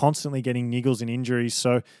was just constantly getting niggles and injuries.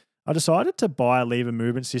 So I decided to buy a lever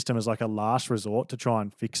movement system as like a last resort to try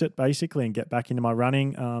and fix it basically and get back into my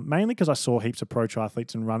running, mainly because I saw heaps of pro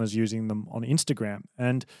triathletes and runners using them on Instagram.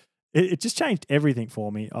 And it just changed everything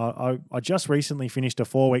for me. I just recently finished a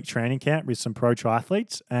 4-week training camp with some pro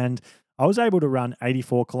triathletes, and I was able to run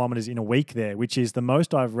 84 kilometers in a week there, which is the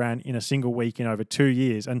most I've ran in a single week in over 2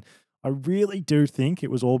 years. And I really do think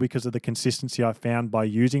it was all because of the consistency I found by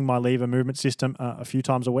using my lever movement system a few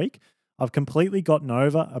times a week. I've completely gotten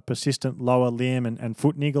over a persistent lower limb and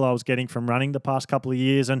foot niggle I was getting from running the past couple of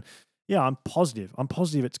years. And yeah, I'm positive. I'm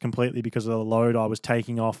positive it's completely because of the load I was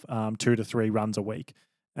taking off 2 to 3 runs a week.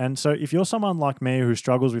 And so, if you're someone like me who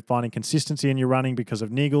struggles with finding consistency in your running because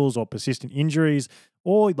of niggles or persistent injuries,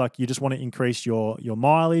 or like you just want to increase your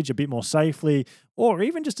mileage a bit more safely, or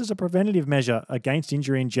even just as a preventative measure against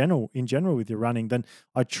injury in general with your running, then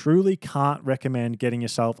I truly can't recommend getting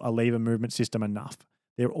yourself a lever movement system enough.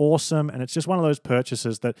 They're awesome, and it's just one of those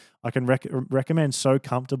purchases that I can recommend so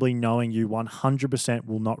comfortably, knowing you 100%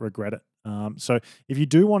 will not regret it. So if you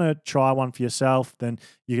do want to try one for yourself, then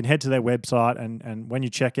you can head to their website, and when you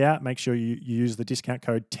check out, make sure you use the discount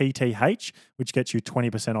code TTH, which gets you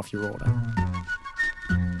 20% off your order.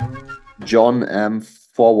 John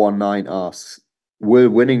M419 asks, will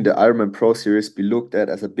winning the Ironman Pro Series be looked at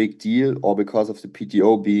as a big deal, or because of the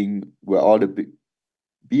PTO being where all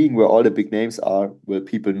the big names are, will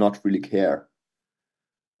people not really care?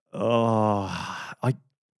 Oh, I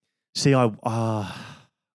see.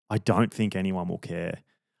 I don't think anyone will care.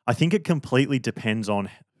 I think it completely depends on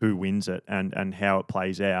who wins it and how it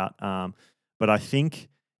plays out. But I think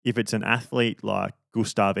if it's an athlete like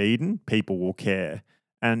Gustav Eden, people will care.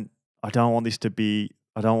 And I don't want this to be.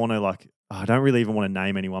 I don't want to like. I don't really even want to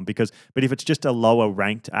name anyone but if it's just a lower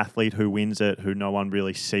ranked athlete who wins it, who no one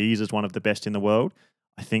really sees as one of the best in the world,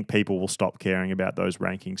 I think people will stop caring about those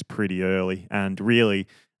rankings pretty early. And really,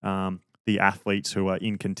 the athletes who are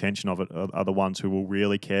in contention of it are the ones who will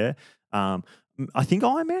really care. I think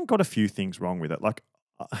Ironman got a few things wrong with it. Like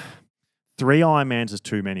 3 Ironmans is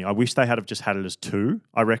too many. I wish they had have just had it as 2.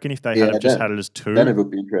 I reckon if they had Yeah, have just had it as then 2, it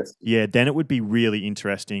would be interesting. yeah, then it would be really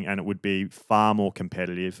interesting and it would be far more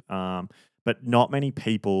competitive. But not many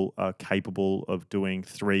people are capable of doing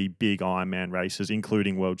 3 big Ironman races,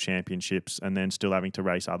 including world championships, and then still having to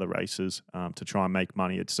race other races to try and make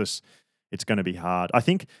money. It's going to be hard. I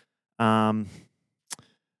think, yeah,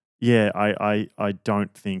 I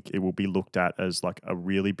don't think it will be looked at as like a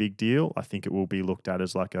really big deal. I think it will be looked at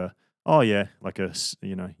as like oh yeah, like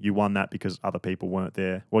you won that because other people weren't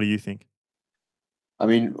there. What do you think? I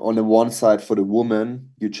mean, on the one side, for the woman,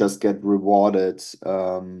 you just get rewarded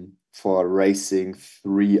for racing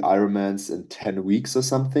 3 Ironmans in 10 weeks or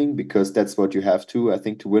something, because that's what you have to, I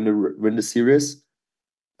think, to win the series.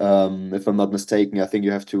 If I'm not mistaken, I think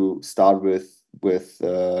you have to start with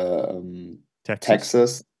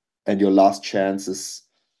Texas, and your last chance is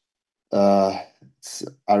it's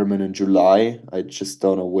Ironman in July. I just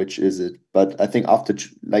don't know which is it, but I think after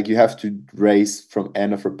like you have to race from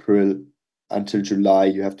end of April until July.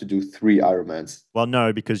 You have to do 3 Ironmans. Well,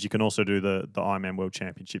 no, because you can also do the Ironman World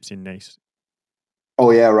Championships in Nice.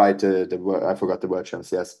 Oh yeah, right. I forgot the World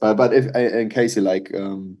Champs. Yes, but if in case you like,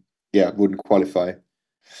 yeah, wouldn't qualify.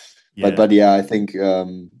 Yeah. But yeah, I think yeah,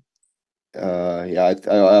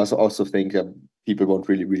 I also think people won't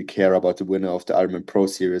really care about the winner of the Ironman Pro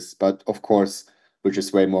Series, but of course, which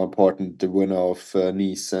is way more important, the winner of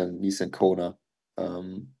Nice and Kona.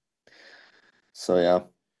 Um, so yeah.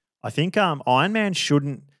 I think Ironman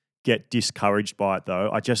shouldn't get discouraged by it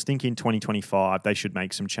though. I just think in 2025 they should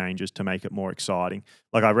make some changes to make it more exciting.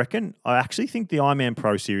 Like I actually think the Ironman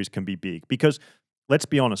Pro Series can be big because let's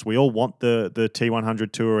be honest, we all want the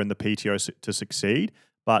T100 Tour and the PTO to succeed,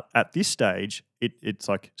 but at this stage it's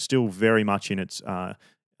like still very much in its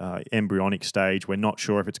embryonic stage. We're not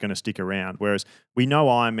sure if it's going to stick around. Whereas we know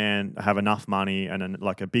Ironman have enough money and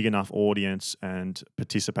like a big enough audience and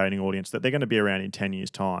participating audience that they're going to be around in 10 years'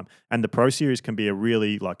 time. And the Pro Series can be a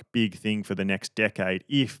really like big thing for the next decade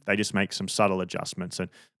if they just make some subtle adjustments and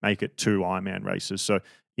make it 2 Ironman races. So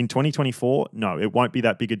in 2024, no, it won't be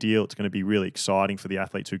that big a deal. It's going to be really exciting for the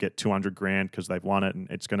athletes who get 200 grand because they've won it. And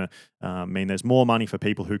it's going to mean there's more money for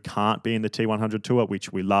people who can't be in the T100 Tour,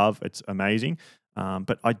 which we love. It's amazing.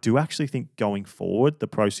 But I do actually think going forward, the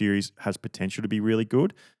Pro Series has potential to be really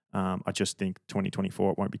good. I just think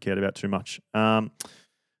 2024 it won't be cared about too much.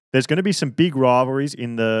 There's going to be some big rivalries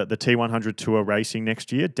in the T100 Tour racing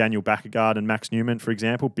next year. Daniel Baekkegard and Max Newman, for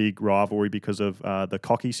example, big rivalry because of the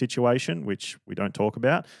cocky situation, which we don't talk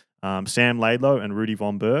about. Sam Laidlow and Rudy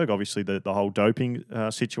Von Berg, obviously the whole doping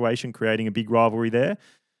situation, creating a big rivalry there.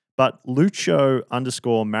 But Lucho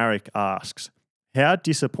 _Marek asks, How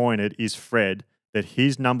disappointed is Fred that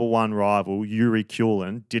his number one rival, Youri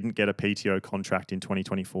Keulen, didn't get a PTO contract in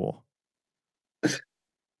 2024?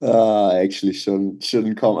 I actually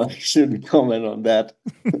shouldn't comment shouldn't comment on that.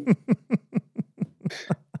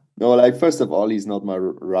 No, like first of all, he's not my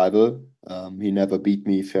rival. He never beat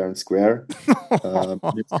me fair and square in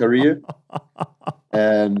his career.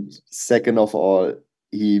 And second of all,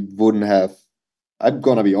 he wouldn't have. I'm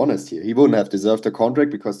gonna be honest here. He wouldn't have deserved a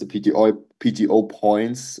contract because the PTO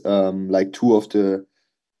points, like two of the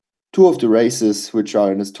races which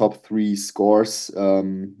are in his top three scores,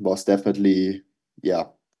 was definitely, yeah,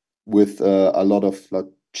 with a lot of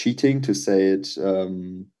cheating, to say it,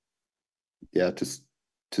 yeah,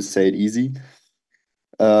 to say it easy.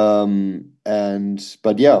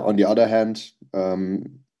 But yeah, on the other hand,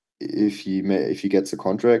 if he gets a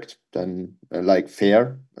contract, then like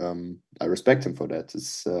fair, I respect him for that.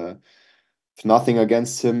 It's nothing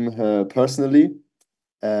against him personally.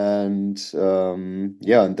 And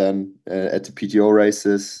yeah, and then at the PTO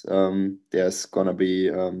races, there's gonna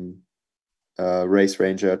be race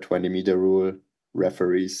ranger, 20-meter rule,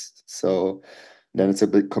 referees. So then it's a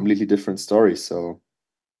bit completely different story. So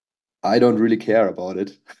I don't really care about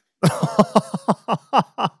it.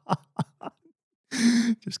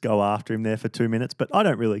 Just go after him there for 2 minutes, but I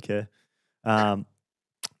don't really care.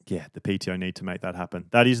 Yeah, the PTO need to make that happen.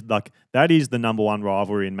 That is the number one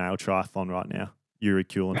rivalry in male triathlon right now. Youri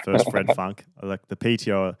Keulen versus Fred Funk. Like the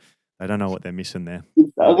PTO, they don't know what they're missing there.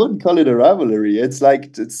 I wouldn't call it a rivalry. It's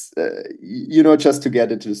like it's just to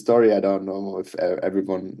get into the story. I don't know if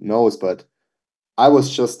everyone knows, but I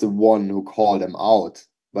was just the one who called him out.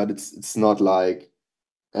 But it's not like,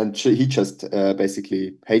 and he just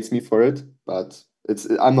basically hates me for it. But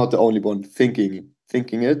I'm not the only one thinking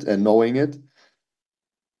it and knowing it.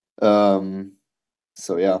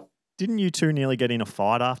 So yeah. Didn't you two nearly get in a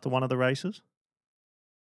fight after one of the races?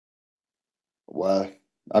 Well,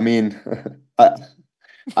 I mean,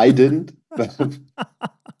 I didn't. But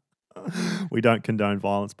We don't condone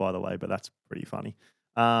violence, by the way, but that's pretty funny.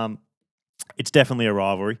 It's definitely a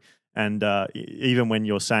rivalry, and even when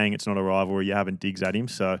you're saying it's not a rivalry, you're having digs at him.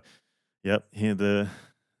 So, yep,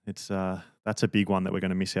 that's a big one that we're going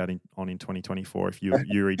to miss out on in 2024 if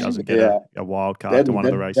Youri doesn't get yeah, a wild card to one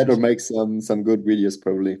of the races. That'll make some good videos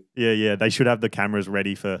probably. Yeah, they should have the cameras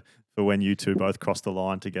ready for when you two both cross the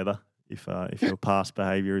line together. If your past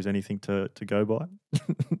behaviour is anything to go by.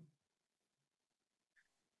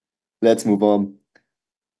 Let's move on.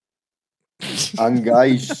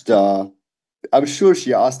 Angaishta. I'm sure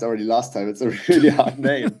she asked already last time. It's a really hard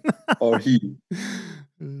name. Or he.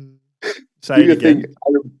 Say Do it you again. think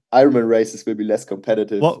Ironman races will be less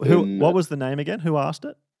competitive? What was the name again? Who asked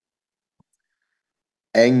it?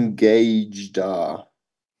 Engageda.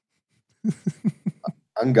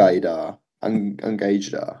 Angaida.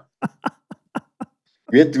 Engageda.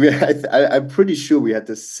 I'm pretty sure we had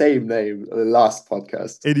the same name on the last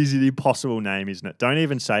podcast. It is an impossible name, isn't it? Don't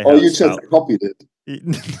even say how you just spelled. Copied it.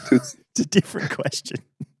 It's a different question.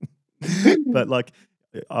 But like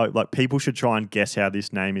people should try and guess how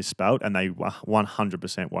this name is spelled, and they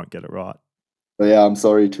 100% won't get it right. But yeah, I'm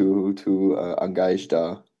sorry to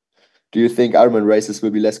Angaishda. Do you think Ironman races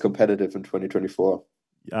will be less competitive in 2024?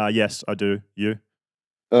 Yes, I do. You?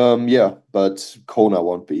 Yeah, but Kona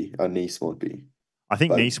won't be, and Nice won't be. I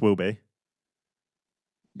think Nice will be.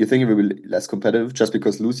 You think it will be less competitive just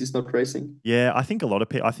because Lucy's not racing? Yeah, I think a lot of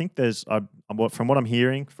people. I think there's, from what I'm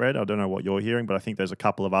hearing, Fred. I don't know what you're hearing, but I think there's a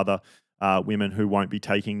couple of other women who won't be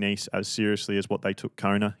taking Nice as seriously as what they took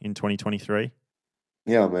Kona in 2023.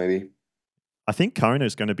 Yeah, maybe. I think Kona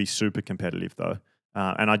is going to be super competitive though,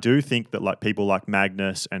 and I do think that like people like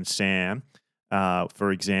Magnus and Sam,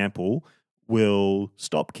 for example, will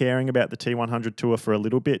stop caring about the T100 tour for a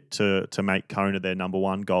little bit to make Kona their number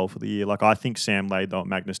one goal for the year. Like I think Sam Laidlaw,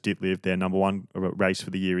 Magnus Ditlev, their number one race for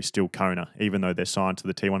the year is still Kona, even though they're signed to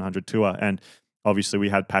the T100 tour. And obviously we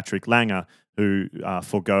had Patrick Langer, who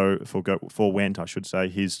forwent, I should say,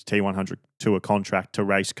 his T100 tour contract to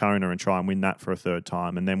race Kona and try and win that for a third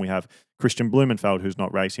time. And then we have Christian Blumenfeld, who's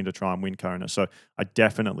not racing to try and win Kona. So I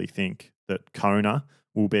definitely think that Kona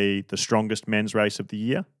will be the strongest men's race of the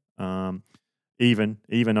year. Even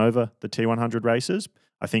over the T100 races.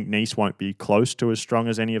 I think Nice won't be close to as strong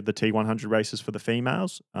as any of the T100 races for the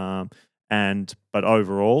females. But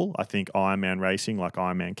overall, I think Ironman racing, like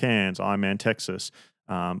Ironman Cairns, Ironman Texas,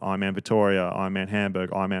 Ironman Victoria, Ironman Hamburg,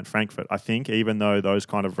 Ironman Frankfurt, I think even though those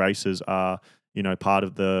kind of races are, part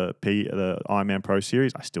of the Ironman Pro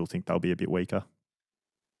Series, I still think they'll be a bit weaker.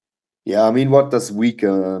 Yeah, I mean, what does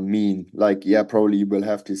weaker mean? Like, yeah, probably you will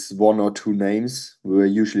have this one or two names who are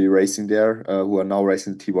usually racing there, who are now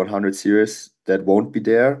racing the T100 series that won't be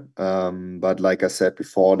there. But like I said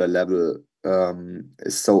before, the level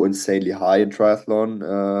is so insanely high in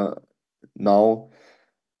triathlon now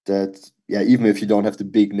that, yeah, even if you don't have the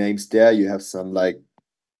big names there, you have some like,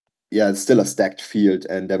 yeah, it's still a stacked field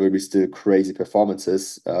and there will be still crazy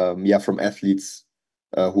performances. Yeah, from athletes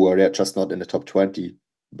who are there just not in the top 20.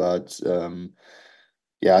 But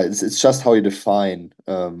yeah, it's just how you define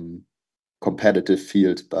competitive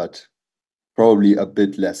field, but probably a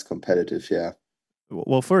bit less competitive. Yeah.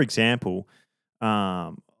 Well, for example,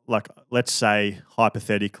 like let's say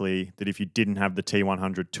hypothetically that if you didn't have the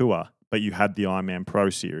T100 Tour, but you had the Ironman Pro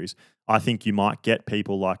Series, I think you might get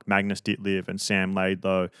people like Magnus Ditlev and Sam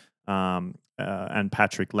Laidlow and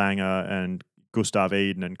Patrick Langer and Gustav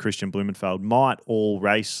Eden and Christian Blumenfeld might all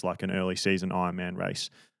race like an early season Ironman race.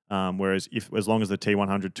 Whereas if as long as the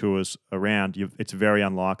T100 tour's around, it's very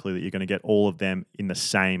unlikely that you're going to get all of them in the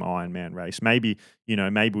same Ironman race. Maybe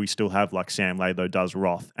maybe we still have like Sam Laidlow does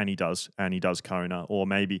Roth and he does Kona, or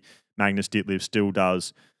maybe Magnus Ditlev still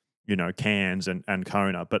does Cairns and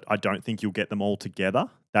Kona, but I don't think you'll get them all together.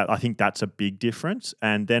 I think that's a big difference.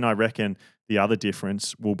 And then I reckon the other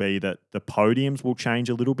difference will be that the podiums will change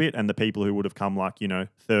a little bit, and the people who would have come like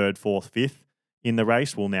third, fourth, fifth in the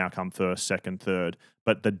race will now come first, second, third.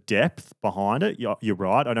 But the depth behind it, you're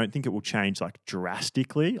right. I don't think it will change like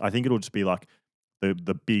drastically. I think it'll just be like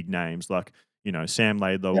the big names like Sam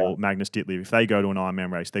Laidlow Yeah. or Magnus Ditlev. If they go to an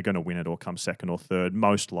Ironman race, they're going to win it or come second or third,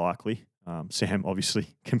 most likely. Sam obviously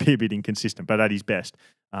can be a bit inconsistent, but at his best.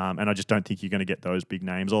 And I just don't think you're going to get those big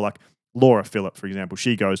names. Or like Laura Phillip, for example,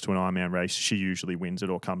 she goes to an Ironman race, she usually wins it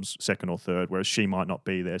or comes second or third, whereas she might not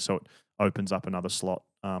be there. So it opens up another slot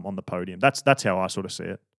on the podium. That's how I sort of see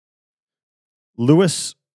it.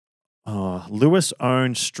 Lewis Lewis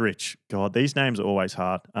Owen Stritch. God, these names are always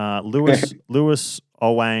hard. Lewis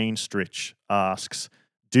Owain Stritch asks,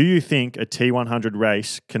 do you think a T100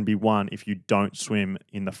 race can be won if you don't swim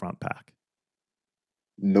in the front pack?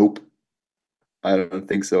 Nope, I don't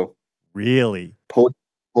think so. Really? Pod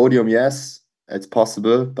Podium, yes, it's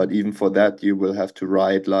possible, but even for that, you will have to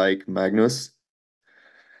ride like Magnus.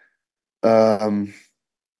 Um,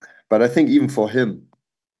 but I think even for him,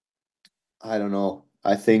 I don't know.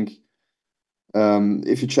 I think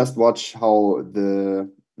if you just watch how the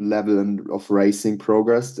of racing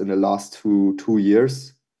progressed in the last two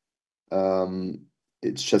years, um,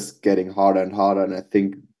 it's just getting harder and harder. And I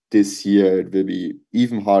think this year it will be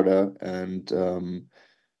even harder. And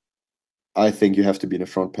I think you have to be in the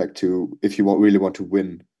front pack to if you really want to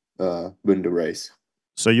win the race.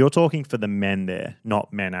 So you're talking for the men there,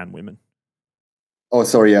 not men and women. Oh,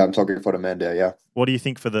 sorry, yeah, I'm talking for the men there. Yeah, What do you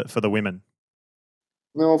think for the women?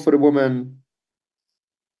 no, for the woman,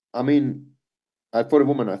 I mean, for the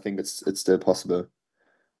woman, I think it's still possible.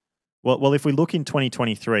 Well, if we look in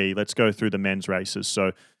 2023, let's go through the men's races.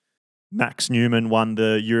 So Max Newman won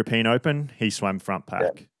the European Open. He swam front Yeah,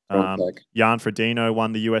 pack. front pack. Jan Frodeno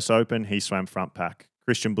won the US Open. He swam front pack.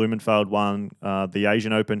 Christian Blumenfeld won the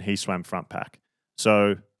Asian Open. He swam front pack.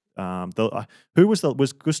 So who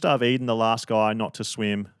was Gustav Eden the last guy not to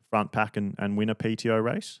swim front pack and win a PTO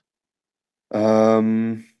race?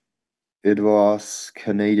 Um, it was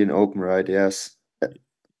Canadian Open, right? Yes, it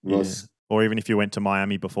Yeah. was. Or even if you went to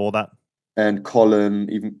Miami before that. And Keulen,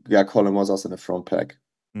 even yeah, Keulen was also in the front pack,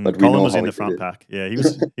 but we Colin know was how in he the did front it. pack. Yeah,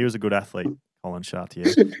 he was a good athlete, Colin Chartier.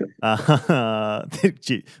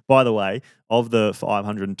 By the way, of the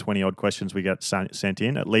 520 odd questions we got sent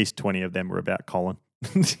in, at least 20 of them were about Colin.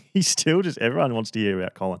 He's still just everyone wants to hear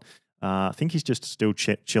about Colin. I think he's just still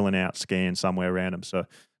chilling out, skiing somewhere random. So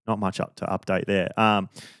not much up to update there.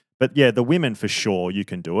 But yeah, the women for sure you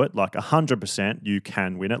can do it. Like 100% you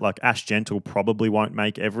can win it. Like Ash Gentle probably won't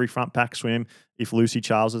make every front pack swim if Lucy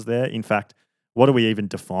Charles is there. In fact, what are we even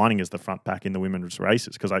defining as the front pack in the women's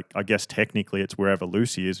races? Because I guess technically it's wherever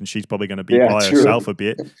Lucy is, and she's probably going to be Yeah, by true. herself a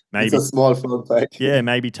bit. It's a Maybe, small front pack. yeah,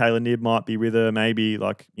 maybe Taylor Nibb might be with her. Maybe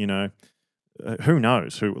like who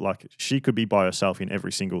knows? Who like she could be by herself in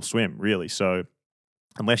every single swim, really. So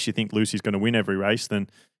unless you think Lucy's going to win every race,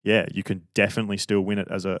 then yeah, you can definitely still win it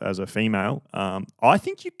as a female. I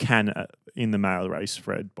think you can in the male race,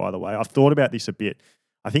 Fred. By the way, I've thought about this a bit.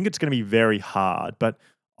 I think it's going to be very hard, but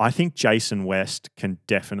I think Jason West can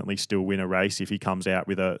definitely still win a race if he comes out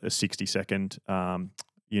with a 60-second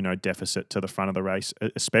deficit to the front of the race,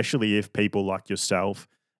 especially if people like yourself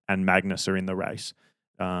and Magnus are in the race.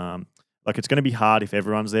 Like, it's going to be hard if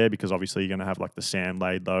everyone's there because obviously you're going to have like the Sam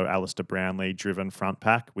Laidlow, Alistair Brownlee driven front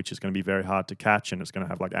pack, which is going to be very hard to catch. And it's going to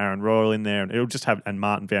have like Aaron Royal in there, and it'll just have, and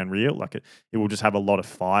Martin Van Riel. Like, it will just have a lot of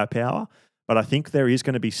firepower. But I think there is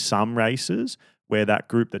going to be some races where that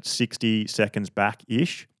group that's 60 seconds back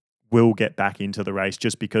ish will get back into the race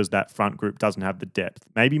just because that front group doesn't have the depth.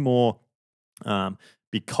 Maybe more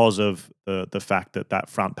because of the fact that that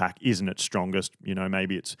front pack isn't its strongest. You know,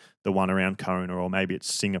 maybe it's the one around Kona, or maybe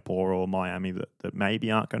it's Singapore or Miami that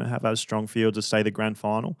maybe aren't going to have as strong fields as, say, the grand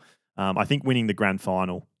final. I think winning the grand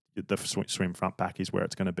final, the swim front pack is where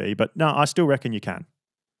it's going to be. But no, I still reckon you can.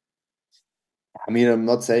 I mean, I'm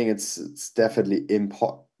not saying it's definitely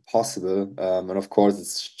impossible, and of course,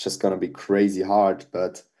 it's just gonna be crazy hard.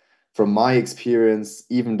 But from my experience,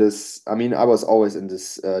 even this, I mean, I was always in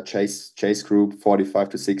this chase group, 45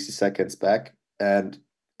 to 60 seconds back, and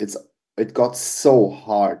it got so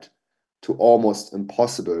hard to almost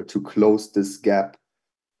impossible to close this gap.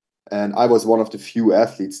 And I was one of the few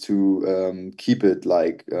athletes to keep it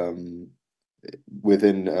like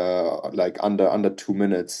within like under 2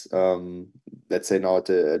 minutes. Let's say now at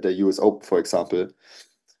the US Open, for example.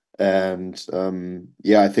 And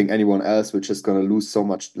yeah, I think anyone else which is gonna lose so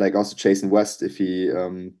much, like also Jason West, if he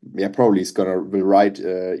yeah, probably is will ride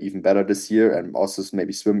even better this year and also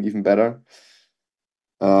maybe swim even better.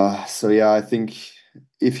 So yeah, I think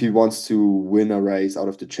if he wants to win a race out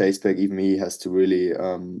of the chase pack, even he has to really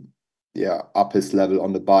yeah, up his level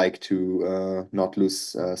on the bike to not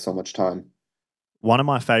lose so much time. One of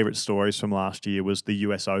my favorite stories from last year was the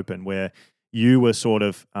US Open, where you were sort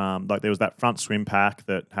of like, there was that front swim pack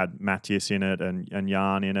that had Matthias in it and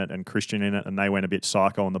Jan in it and Christian in it, and they went a bit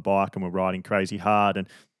psycho on the bike and were riding crazy hard. And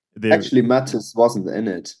actually, Matthias wasn't in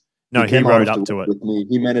it. No, he came out rode of the up to it with me.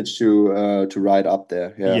 He managed to ride up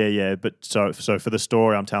there. Yeah. Yeah. But so for the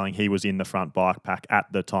story I'm telling, he was in the front bike pack at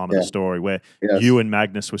the time of Yeah. the story, where Yes. you and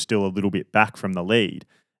Magnus were still a little bit back from the lead,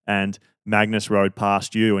 and Magnus rode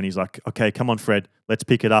past you, and he's like, "Okay, come on, Fred, let's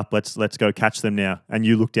pick it up. Let's go catch them now." And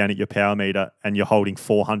you look down at your power meter, and you're holding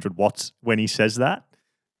 400 watts when he says that.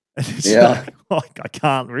 And it's Yeah. like, I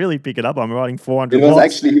can't really pick it up. I'm riding 400 It was watts.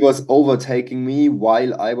 actually, he was overtaking me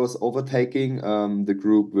while I was overtaking the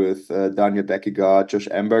group with Daniel Beckegaard, Josh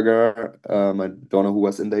Amberger. I don't know who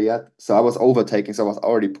was in there yet. So I was overtaking, so I was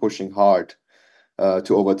already pushing hard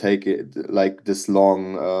to overtake it, like this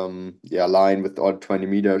long yeah, line with all 20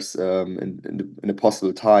 meters in a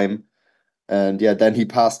possible time. And yeah, then he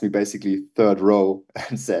passed me basically third row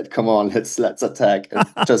and said, "Come on, let's attack," and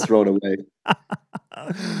just rode away.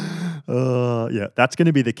 Yeah, that's going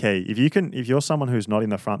to be the key. If you're someone who's not in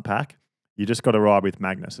the front pack, you just got to ride with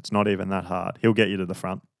Magnus. It's not even that hard. He'll get you to the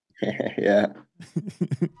front. Yeah.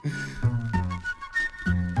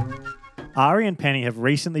 Ari and Penny have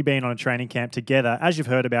recently been on a training camp together, as you've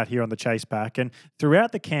heard about here on the Chase Pack. And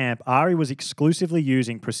throughout the camp, Ari was exclusively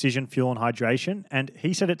using Precision Fuel and Hydration, and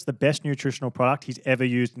he said it's the best nutritional product he's ever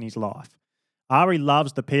used in his life. Ari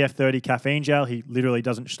loves the PF30 caffeine gel. He literally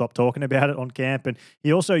doesn't stop talking about it on camp. And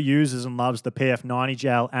he also uses and loves the PF90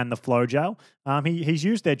 gel and the Flow gel. He's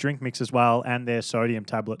used their drink mix as well and their sodium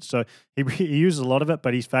tablets. So he uses a lot of it,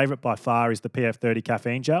 but his favorite by far is the PF30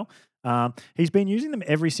 caffeine gel. He's been using them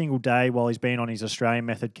every single day while he's been on his Australian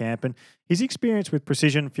method camp. And his experience with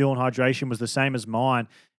Precision Fuel and Hydration was the same as mine.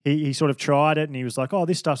 He sort of tried it and he was like, "Oh,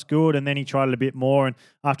 this stuff's good." And then he tried it a bit more. And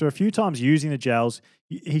after a few times using the gels,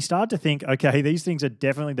 he started to think, okay, these things are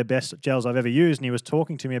definitely the best gels I've ever used. And he was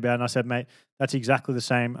talking to me about it. And I said, "Mate, that's exactly the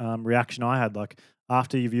same reaction I had. Like,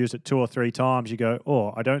 after you've used it 2 or 3 times, you go,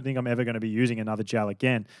 oh, I don't think I'm ever going to be using another gel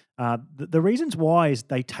again." The reasons why is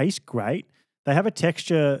they taste great. They have a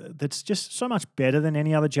texture that's just so much better than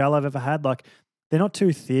any other gel I've ever had. Like, they're not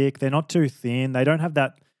too thick. They're not too thin. They don't have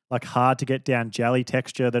that like hard to get down jelly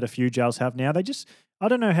texture that a few gels have now. They just, I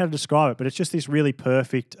don't know how to describe it, but it's just this really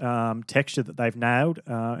perfect texture that they've nailed,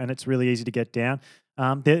 and it's really easy to get down.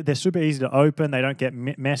 They're super easy to open. They don't get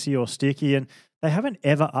messy or sticky, and they haven't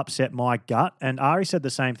ever upset my gut. And Ari said the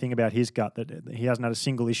same thing about his gut, that he hasn't had a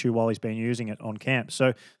single issue while he's been using it on camp.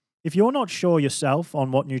 So if you're not sure yourself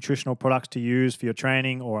on what nutritional products to use for your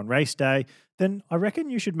training or on race day, then I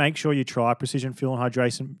reckon you should make sure you try Precision Fuel and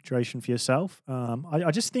Hydration for yourself.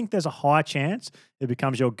 I just think there's a high chance it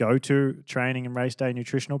becomes your go-to training and race day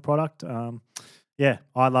nutritional product. Yeah,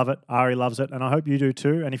 I love it. Ari loves it, and I hope you do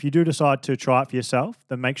too. And if you do decide to try it for yourself,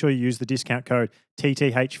 then make sure you use the discount code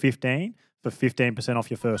TTH15 for 15%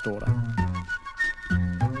 off your first order.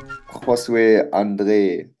 Josue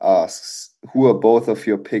Andre asks, who are both of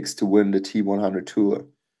your picks to win the T100 Tour?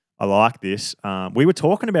 I like this. We were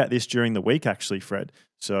talking about this during the week, actually, Fred.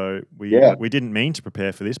 So Yeah. we didn't mean to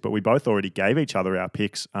prepare for this, but we both already gave each other our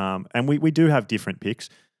picks, and we do have different picks.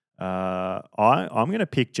 I'm going to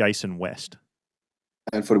pick Jason West.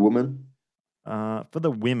 And for the woman? For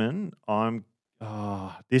the women,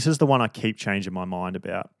 this is the one I keep changing my mind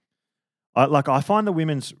about. I find the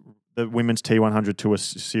women's T100 Tour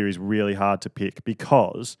series really hard to pick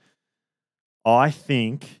because I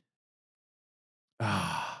think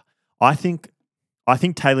I think I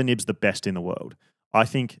think Taylor Nibb's the best in the world. I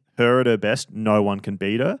think her at her best, no one can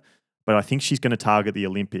beat her. But I think she's going to target the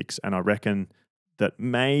Olympics, and I reckon that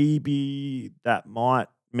maybe that might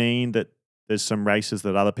mean that there's some races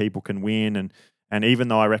that other people can win. And even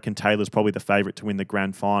though I reckon Taylor's probably the favourite to win the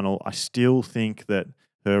grand final, I still think that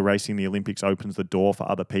her racing the Olympics opens the door for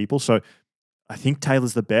other people. So I think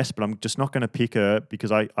Taylor's the best, but I'm just not going to pick her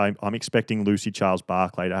because I'm expecting Lucy Charles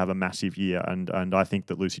Barclay to have a massive year, and I think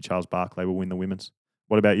that Lucy Charles Barclay will win the women's.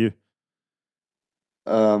 What about you?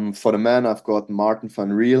 For the men, I've got Martin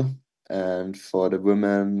van Riel, and for the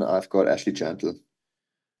women, I've got Ashley Gentle.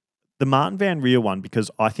 The Martin Van Riel one, because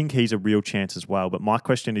I think he's a real chance as well. But my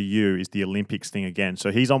question to you is the Olympics thing again.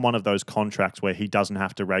 So he's on one of those contracts where he doesn't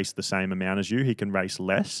have to race the same amount as you. He can race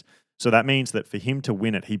less. So that means that for him to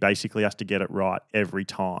win it, he basically has to get it right every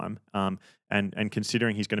time. And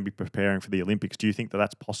considering he's going to be preparing for the Olympics, do you think that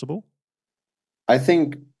that's possible? I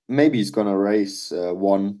think maybe he's gonna race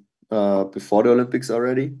one before the Olympics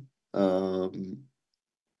already. Um,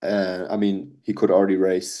 I mean, he could already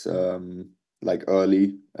race like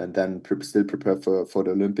early and then still prepare for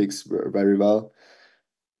the Olympics very well.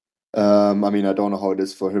 I mean, I don't know how it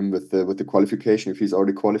is for him with the qualification if he's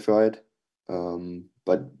already qualified.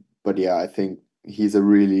 But yeah, I think he's a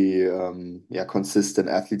really consistent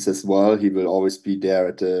athlete as well. He will always be there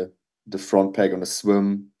at the front peg on the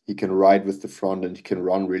swim. He can ride with the front and he can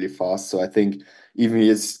run really fast. So I think even he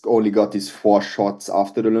has only got these 4 shots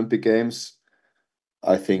after the Olympic Games,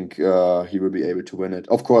 I think he will be able to win it.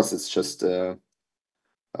 Of course, it's just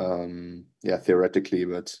theoretically,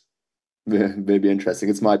 but will be interesting.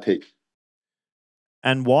 It's my pick.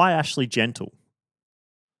 And why Ashley Gentle?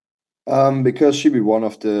 Because she'd be one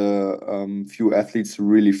of the few athletes who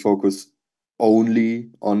really focus only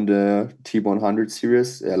on the T100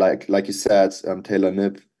 series. Yeah, like you said, Taylor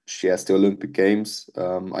Knibb, she has the Olympic Games.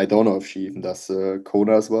 I don't know if she even does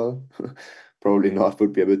Kona as well. Probably not,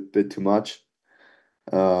 would be a bit too much.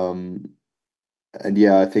 Um, and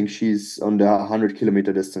yeah, I think she's on the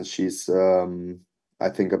 100-kilometer distance. She's, I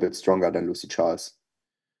think, a bit stronger than Lucy Charles.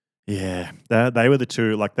 Yeah, they were the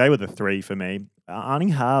two, like they were the three for me.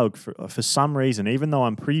 Arnie Haug, for some reason, even though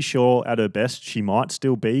I'm pretty sure at her best, she might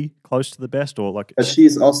still be close to the best, or like But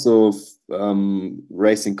she's also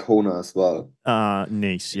racing Kona as well.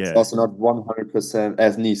 Nice, It's yeah. also not 100%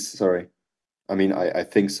 as Nice, sorry. I mean, I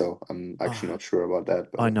think so. I'm actually Oh, not sure about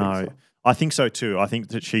that, but I I think know. so. I think so too. I think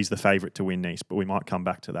that she's the favourite to win Nice, but we might come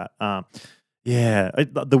back to that.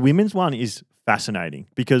 The women's one is fascinating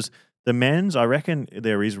because the men's, I reckon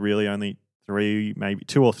there is really only three, maybe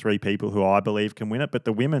two or three people who I believe can win it. But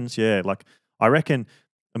the women's, yeah, like I reckon,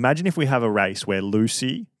 imagine if we have a race where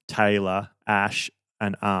Lucy, Taylor, Ash,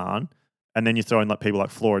 and Arn, and then you throw in like people like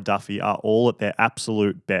Flora Duffy are all at their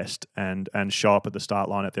absolute best and show up at the start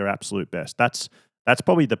line at their absolute best. That's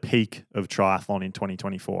probably the peak of triathlon in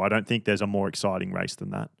 2024. I don't think there's a more exciting race than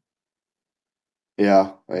that.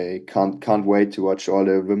 Yeah, I can't wait to watch all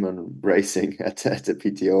the women racing at the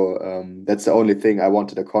PTO. That's the only thing I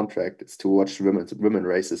wanted a contract is to watch women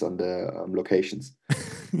races on the locations.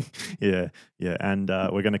 Yeah, yeah, and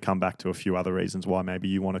we're going to come back to a few other reasons why maybe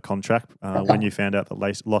you want a contract when you found out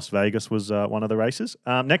that Las Vegas was one of the races.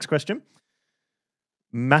 Next question.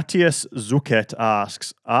 Matthias Zuckett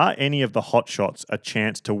asks, are any of the hot shots a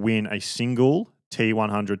chance to win a single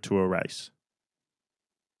T100 Tour race?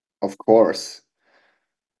 Of course.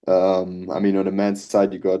 I mean, on the men's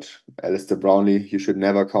side, you got Alistair Brownlee. You should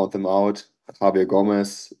never count them out. Javier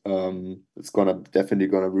Gomez. It's definitely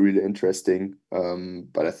gonna be really interesting.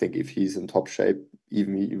 But I think if he's in top shape,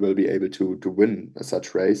 even he will be able to win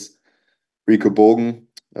such race. Rico Bogen.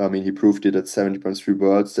 I mean, he proved it at 70.3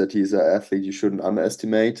 Worlds that he's an athlete you shouldn't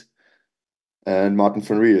underestimate. And Martin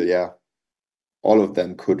van Riel, yeah, all of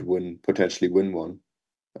them could potentially win one.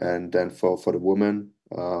 And then for the women,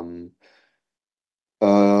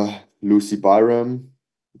 Lucy Byram.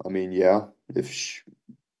 I mean, yeah, I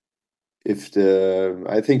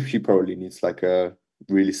think she probably needs like a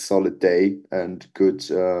really solid day and good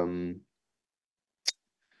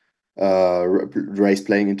race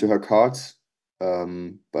playing into her cards.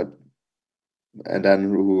 But and then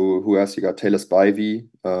who else? You got Taylor Spivey.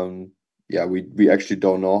 yeah, we actually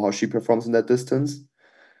don't know how she performs in that distance.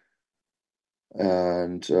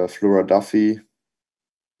 And Flora Duffy,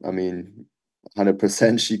 I mean,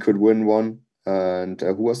 100% she could win one. And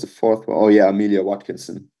who was the fourth one? Oh yeah, Amelia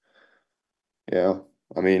Watkinson. Yeah,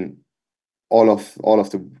 I mean, all of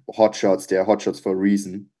the hot shots, they are hot shots for a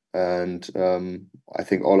reason. And I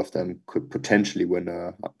think all of them could potentially win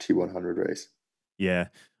a T100 race. Yeah,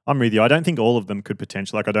 I'm with you. I don't think all of them could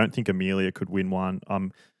potentially. Like, I don't think Amelia could win one.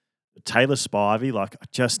 Taylor Spivey, like, I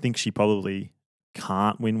just think she probably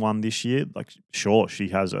can't win one this year. Like, sure, she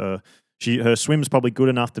has her swim's probably good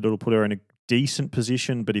enough that it'll put her in a decent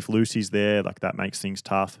position. But if Lucy's there, like, that makes things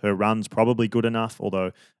tough. Her run's probably good enough,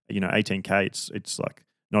 although 18K, it's like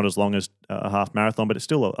not as long as a half marathon, but it's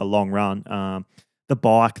still a long run. The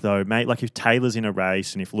bike though, mate, like if Taylor's in a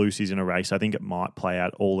race and if Lucy's in a race, I think it might play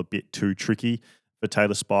out all a bit too tricky for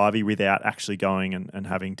Taylor Spivey without actually going and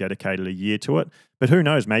having dedicated a year to it. But who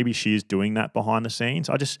knows? Maybe she is doing that behind the scenes.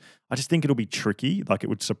 I just think it'll be tricky. Like, it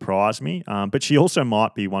would surprise me. But she also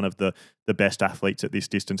might be one of the best athletes at this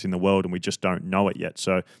distance in the world, and we just don't know it yet.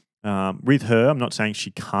 So with her, I'm not saying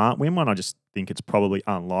she can't win one. I just think it's probably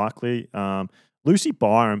unlikely. Lucy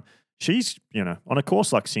Byram, she's on a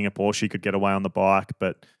course like Singapore, she could get away on the bike,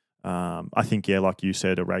 but I think, yeah, like you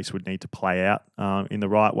said, a race would need to play out in the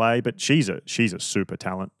right way. But she's a super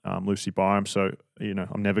talent, Lucy Byram. So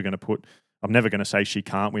I'm never going to say she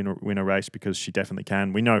can't win a race, because she definitely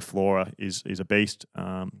can. We know Flora is a beast.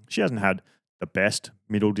 She hasn't had the best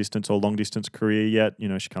middle distance or long distance career yet.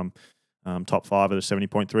 She come top 5 of the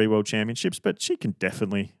 70.3 World Championships, but she can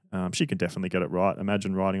definitely get it right.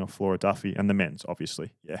 Imagine riding off Flora Duffy, and the men's,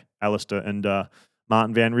 obviously. Yeah, Alistair and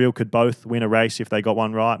Martin Van Riel could both win a race if they got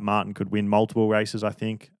one right. Martin could win multiple races, I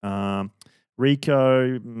think.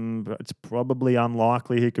 Rico, it's probably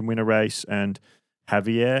unlikely he can win a race. And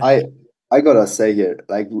Javier, I I gotta say here,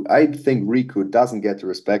 like I think Riku doesn't get the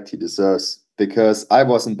respect he deserves because I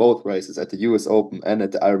was in both races at the US Open and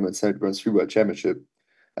at the Ironman 70.3 World Championship.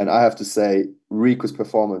 And I have to say, Riku's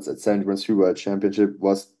performance at 70.3 World Championship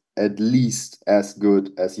was at least as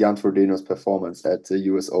good as Jan Frodeno's performance at the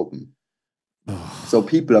US Open. So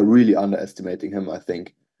people are really underestimating him, I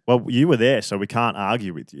think. well, you were there, so we can't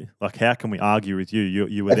argue with you. Like, how can we argue with you?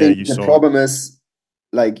 You were I there, think you the saw it. problem is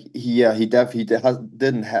like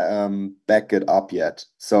didn't back it up yet.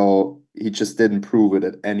 So he just didn't prove it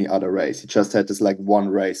at any other race. He just had this like one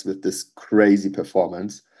race with this crazy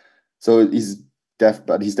performance. So he's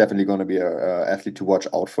definitely going to be a athlete to watch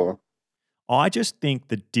out for. I just think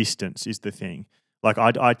the distance is the thing. Like,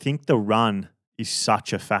 I think the run is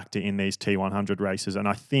such a factor in these T100 races, and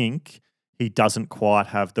I think he doesn't quite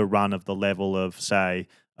have the run of the level of, say,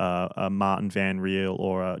 a Martin Van Riel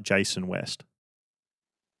or a Jason West.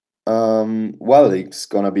 Well, he's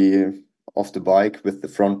gonna be off the bike with the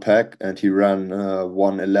front pack, and he ran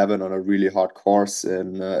 1:11 on a really hard course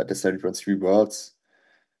in the 70.3 Worlds.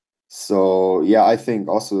 So yeah, I think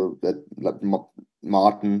also that like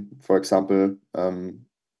Martin, for example,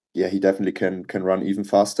 yeah, he definitely can run even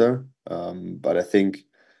faster. But I think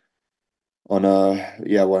on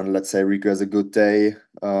when let's say Rico has a good day,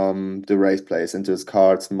 the race plays into his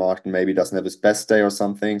cards. Martin maybe doesn't have his best day or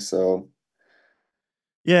something. So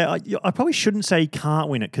Yeah, I probably shouldn't say he can't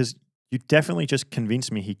win it, because you definitely just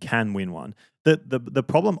convinced me he can win one. The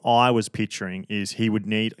problem I was picturing is he would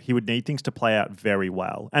need things to play out very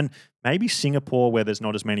well, and maybe Singapore, where there's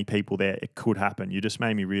not as many people there, it could happen. You just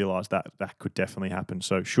made me realise that could definitely happen.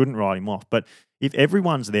 So shouldn't write him off. But if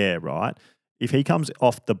everyone's there, right? If he comes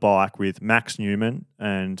off the bike with Max Newman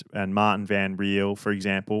and Martin Van Riel, for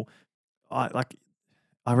example,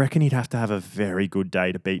 I reckon he'd have to have a very good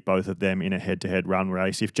day to beat both of them in a head-to-head run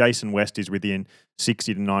race. If Jason West is within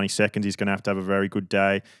 60 to 90 seconds, he's going to have a very good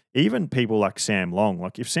day. Even people like Sam Long,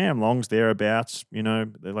 like if Sam Long's thereabouts, they're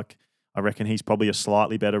like, I reckon he's probably a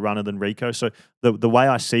slightly better runner than Rico. So the way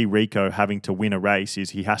I see Rico having to win a race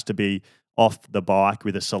is he has to be off the bike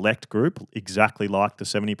with a select group, exactly like the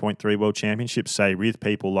 70.3 World Championships, say with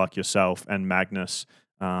people like yourself and Magnus,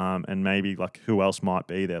 and maybe like who else might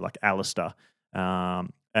be there, like Alistair.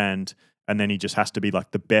 And then he just has to be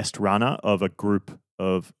like the best runner of a group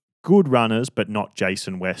of good runners, but not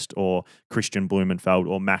Jason West or Christian Blumenfeld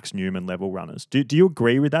or Max Newman level runners. Do you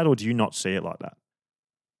agree with that, or do you not see it like that?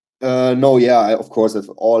 no, yeah, of course, if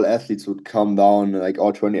all athletes would come down, like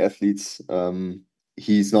all 20 athletes,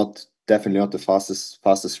 he's not definitely not the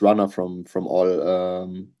fastest runner from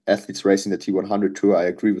all athletes racing the T100 tour. I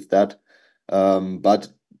agree with that. But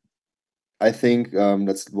I think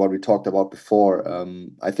that's what we talked about before.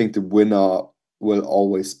 I think the winner will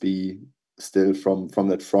always be still from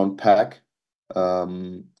that front pack.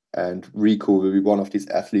 And Rico will be one of these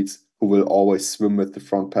athletes who will always swim with the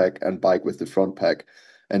front pack and bike with the front pack.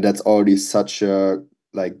 And that's already such a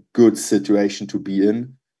like good situation to be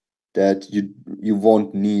in that you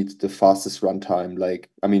won't need the fastest runtime. Like,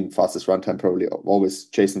 I mean, fastest runtime probably always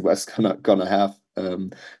Jason West gonna have.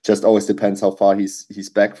 Just always depends how far he's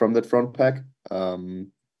back from that front pack.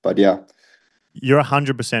 But yeah. You're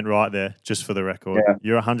 100% right there, just for the record. Yeah.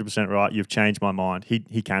 You're 100% right. You've changed my mind. He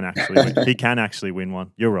can actually win. He can actually win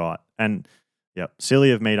one. You're right. And yeah,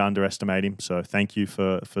 silly of me to underestimate him. So thank you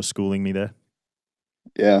for schooling me there.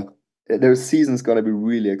 Yeah. Their season's gonna be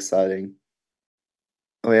really exciting.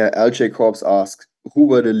 Oh yeah, LJ Corps asks, who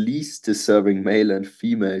were the least deserving male and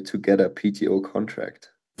female to get a PTO contract?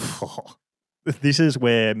 This is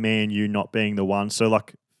where me and you not being the one. So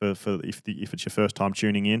like for if it's your first time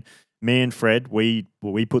tuning in, me and Fred, we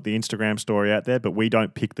put the Instagram story out there, but we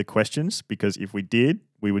don't pick the questions because if we did,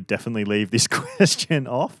 we would definitely leave this question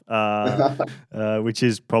off, which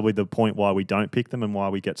is probably the point why we don't pick them and why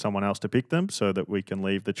we get someone else to pick them so that we can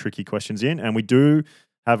leave the tricky questions in. And we do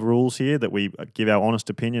have rules here that we give our honest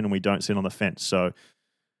opinion and we don't sit on the fence. So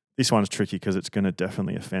this one's tricky because it's going to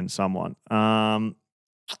definitely offend someone.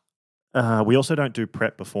 We also don't do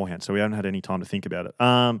prep beforehand, so we haven't had any time to think about it.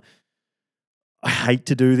 I hate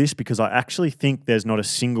to do this because I actually think there's not a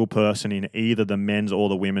single person in either the men's or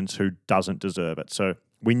the women's who doesn't deserve it. So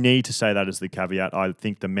we need to say that as the caveat. I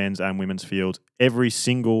think the men's and women's field, every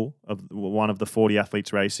single of one of the 40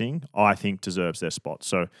 athletes racing, I think deserves their spot.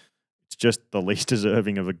 So it's just the least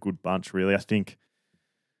deserving of a good bunch, really. I think,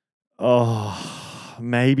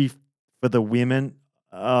 maybe for the women,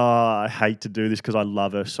 I hate to do this because I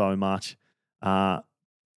love her so much.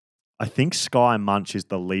 I think Sky Munch is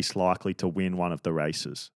the least likely to win one of the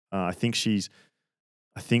races. I think she's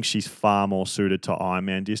far more suited to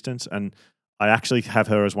Ironman distance, and I actually have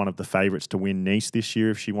her as one of the favourites to win Nice this year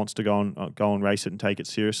if she wants to go and race it and take it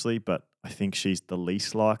seriously. But I think she's the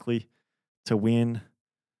least likely to win.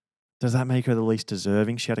 Does that make her the least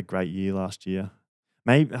deserving? She had a great year last year.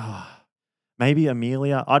 Maybe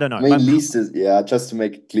Amelia. I don't know. I mean, least is, yeah, just to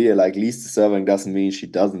make it clear, like least deserving doesn't mean she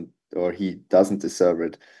doesn't or he doesn't deserve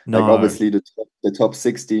it. Like No. obviously the top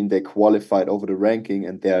 16 they qualified over the ranking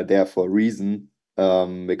and they're there for a reason,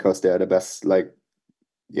 because they're the best, like,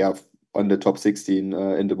 yeah, on the top 16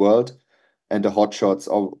 in the world. And the hot shots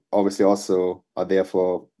obviously also are there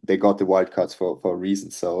for, they got the wild cards for a reason.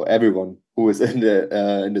 So everyone who is in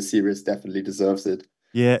the series definitely deserves it.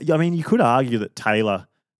 Yeah, I mean, you could argue that Taylor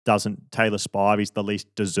Spivey's the least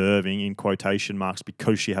deserving in quotation marks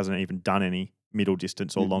because she hasn't even done any middle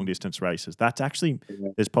distance or long distance races. That's actually, Yeah.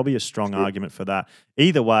 there's probably a strong True. argument for that.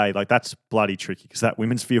 Either way, like that's bloody tricky because that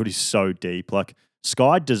women's field is so deep. Like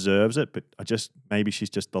Sky deserves it, but maybe she's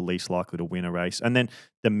just the least likely to win a race. And then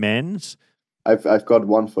the men's, I've got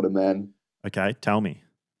one for the man. okay, tell me.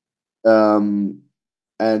 Um,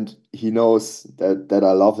 and he knows that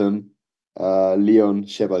I love him, Leon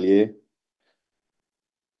Chevalier.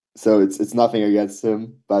 So it's nothing against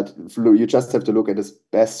him, but you just have to look at his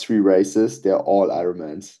best three races. They're all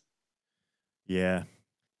Ironmans. Yeah.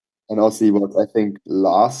 And also he was, I think,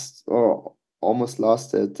 last or almost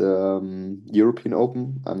last at European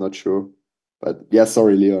Open. I'm not sure. But yeah,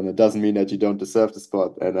 sorry, Leon. It doesn't mean that you don't deserve the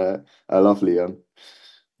spot. And I love Leon.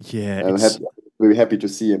 Yeah, I'm happy, really happy to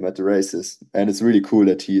see him at the races. And it's really cool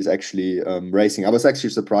that he is actually racing. I was actually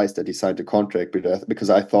surprised that he signed a contract because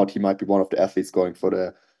I thought he might be one of the athletes going for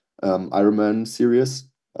the Ironman series.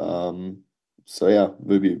 So yeah,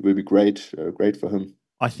 will be great, great for him.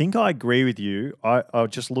 I think I agree with you. I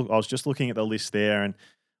was just looking at the list there, and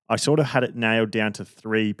I sort of had it nailed down to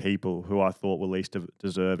three people who I thought were least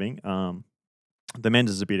deserving. The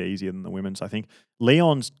men's is a bit easier than the women's, I think.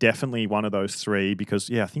 Leon's definitely one of those three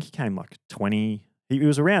because I think he came like 20. He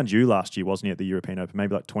was around you last year, wasn't he, at the European Open?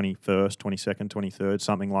 Maybe like 21st, 22nd, 23rd,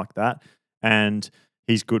 something like that. And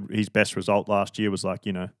he's good. His best result last year was like,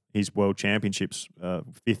 his world championships,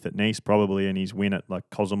 fifth at Nice probably, and his win at like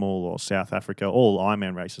Cozumel or South Africa, all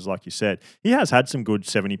Ironman races, like you said. He has had some good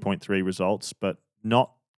 70.3 results, but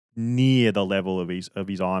not near the level of his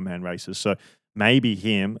Ironman races. So maybe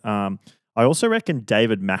him. I also reckon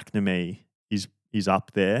David McNamee is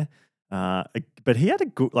up there. But he had a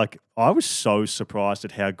good, like, I was so surprised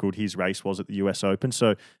at how good his race was at the US Open.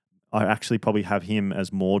 So I actually probably have him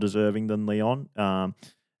as more deserving than Leon.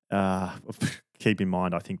 Keep in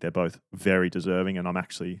mind, I think they're both very deserving, and I'm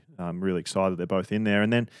actually really excited they're both in there.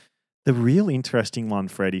 And then the real interesting one,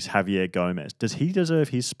 Fred, is Javier Gomez. Does he deserve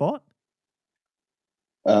his spot?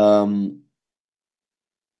 Um,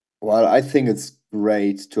 well, I think it's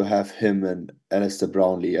great to have him and Alistair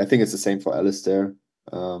Brownlee. I think it's the same for Alistair.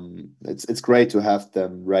 It's great to have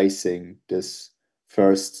them racing this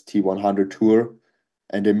first T100 tour,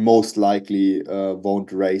 and they most likely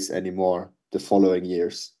won't race anymore the following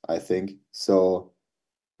years, I think. So,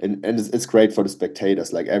 and it's great for the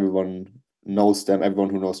spectators. Like everyone knows them, everyone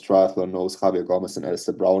who knows triathlon knows Javier Gomez and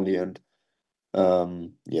Alistair Brownlee, and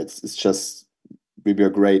yeah, it's just will be a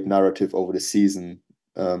great narrative over the season.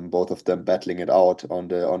 Both of them battling it out on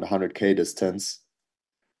the 100K distance.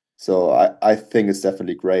 So I think it's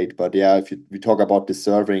definitely great. But yeah, if we talk about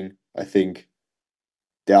deserving, I think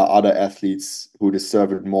there are other athletes who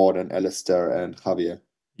deserve it more than Alistair and Javier.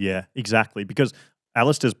 Yeah, exactly. Because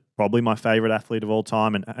Alistair's probably my favorite athlete of all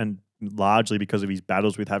time, and largely because of his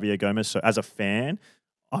battles with Javier Gomez. So as a fan,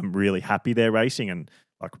 I'm really happy they're racing and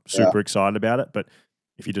like Yeah. super excited about it. But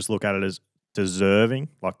if you just look at it as deserving,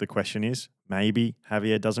 like the question is, maybe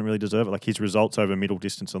Javier doesn't really deserve it. Like his results over middle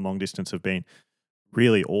distance and long distance have been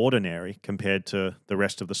really ordinary compared to the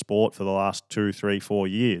rest of the sport for the last 2, 3, 4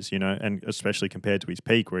 years, and especially compared to his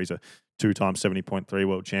peak where he's a 2-time 70.3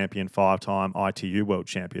 world champion, 5-time ITU world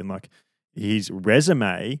champion. Like his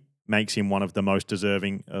resume makes him one of the most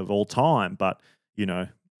deserving of all time. But,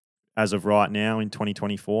 as of right now in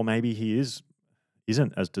 2024, maybe he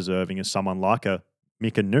isn't as deserving as someone like a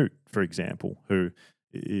Mika Newt, for example, who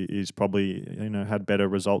is probably, had better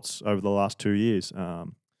results over the last 2 years.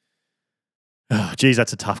 Geez,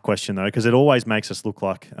 that's a tough question though, because it always makes us look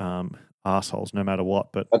like assholes no matter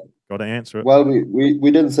what. But But got to answer it. well, we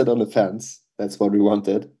didn't sit on the fence. That's what we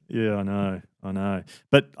wanted. Yeah, I know.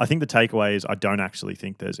 But I think the takeaway is I don't actually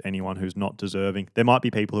think there's anyone who's not deserving. There might be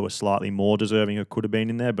people who are slightly more deserving who could have been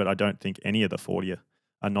in there, but I don't think any of the 40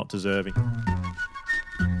 are not deserving.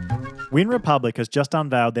 Win Republic has just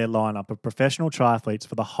unveiled their lineup of professional triathletes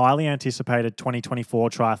for the highly anticipated 2024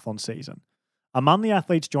 triathlon season. Among the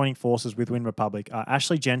athletes joining forces with Win Republic are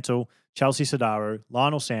Ashley Gentle, Chelsea Sodaro,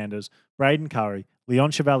 Lionel Sanders, Braden Curry,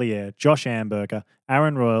 Leon Chevalier, Josh Amberger,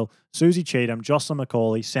 Aaron Royal, Susie Cheatham, Jocelyn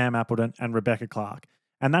McCauley, Sam Appleton, and Rebecca Clark.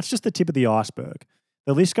 And that's just the tip of the iceberg.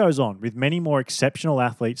 The list goes on, with many more exceptional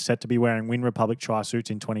athletes set to be wearing Win Republic tri-suits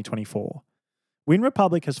in 2024. Win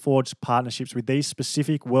Republic has forged partnerships with these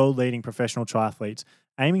specific world-leading professional triathletes,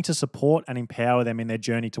 aiming to support and empower them in their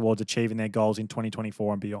journey towards achieving their goals in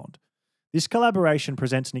 2024 and beyond. This collaboration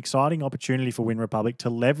presents an exciting opportunity for Win Republic to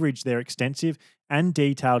leverage their extensive and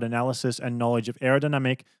detailed analysis and knowledge of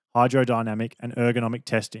aerodynamic, hydrodynamic, and ergonomic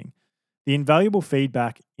testing. The invaluable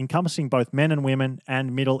feedback, encompassing both men and women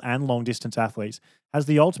and middle and long distance athletes, has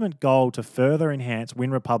the ultimate goal to further enhance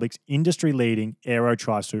Win Republic's industry-leading aero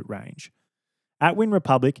tri-suit range. At Win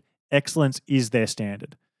Republic, excellence is their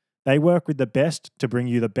standard. They work with the best to bring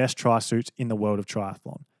you the best tri-suits in the world of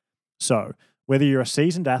triathlon. So, whether you're a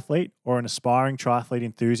seasoned athlete or an aspiring triathlete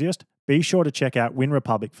enthusiast, be sure to check out Win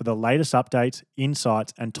Republic for the latest updates,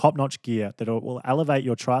 insights, and top-notch gear that will elevate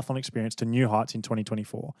your triathlon experience to new heights in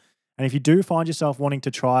 2024. And if you do find yourself wanting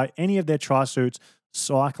to try any of their tri-suits,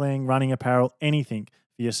 cycling, running apparel, anything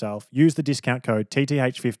for yourself, use the discount code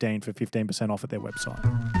TTH15 for 15% off at their website.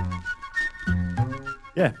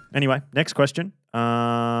 Yeah, anyway, next question.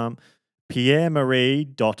 Pierre-Marie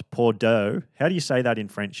Pordeau. How do you say that in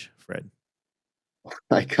French, Fred?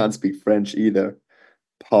 I can't speak French either.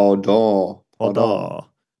 Pardon. Pordeau.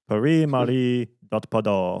 Pierre-Marie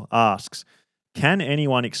Pordeau asks, can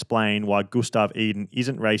anyone explain why Gustav Iden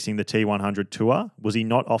isn't racing the T100 Tour? Was he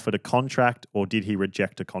not offered a contract or did he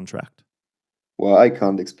reject a contract? Well, I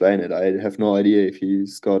can't explain it. I have no idea if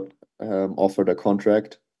he's got offered a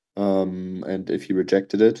contract and if he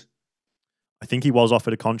rejected it. I think he was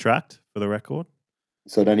offered a contract, for the record.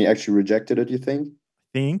 So then he actually rejected it, you think?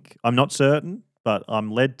 I'm not certain, but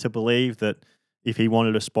I'm led to believe that if he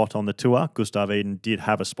wanted a spot on the tour, Gustav Iden did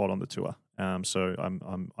have a spot on the tour. So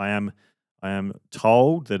I am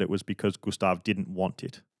told that it was because Gustav didn't want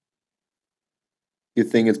it. You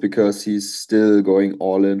think it's because he's still going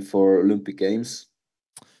all in for Olympic Games,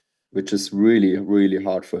 which is really, really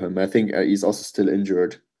hard for him. I think he's also still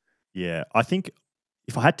injured. Yeah, I think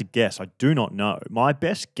if I had to guess, I do not know. My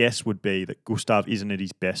best guess would be that Gustav isn't at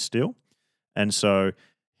his best still. And so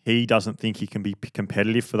he doesn't think he can be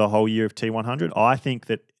competitive for the whole year of T100. I think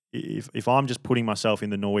that if I'm just putting myself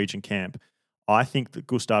in the Norwegian camp, I think that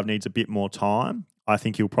Gustav needs a bit more time. I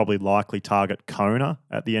think he'll probably likely target Kona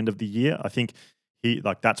at the end of the year. I think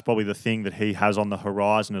that's probably the thing that he has on the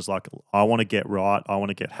horizon is like, I want to get right. I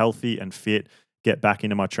want to get healthy and fit, get back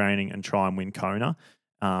into my training and try and win Kona.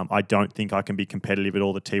 I don't think I can be competitive at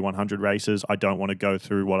all the T100 races. I don't want to go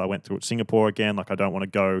through what I went through at Singapore again. Like I don't want to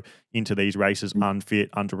go into these races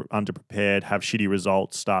unfit, underprepared, have shitty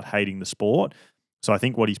results, start hating the sport. So I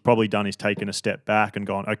think what he's probably done is taken a step back and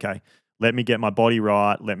gone, okay, let me get my body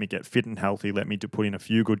right, let me get fit and healthy, let me put in a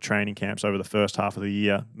few good training camps over the first half of the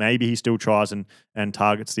year. Maybe he still tries and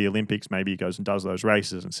targets the Olympics. Maybe he goes and does those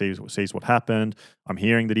races and sees what happened. I'm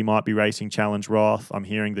hearing that he might be racing Challenge Roth. I'm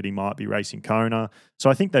hearing that he might be racing Kona. So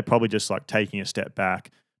I think they're probably just like taking a step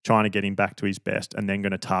back, trying to get him back to his best, and then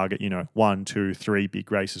going to target, 1, 2, 3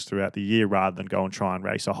 big races throughout the year rather than go and try and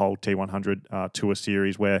race a whole T100 tour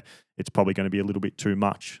series where it's probably going to be a little bit too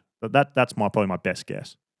much. But that's probably my best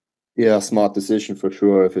guess. Yeah, smart decision for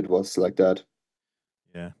sure if it was like that.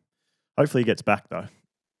 Yeah. Hopefully he gets back though.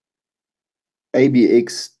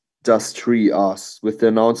 ABX Dust 3 asks, with the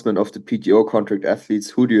announcement of the PTO contract athletes,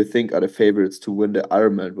 who do you think are the favorites to win the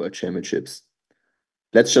Ironman World Championships?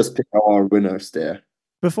 Let's just pick our winners there.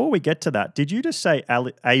 Before we get to that, did you just say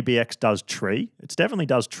ABX does tree? It definitely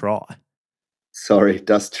does try. Sorry,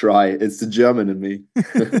 does try. It's the German in me.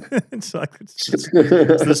 It's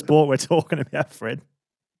the sport we're talking about, Fred.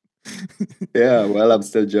 Yeah, well, I'm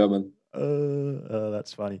still German.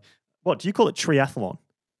 That's funny. What, do you call it triathlon?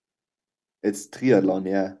 It's triathlon,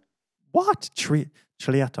 yeah. What?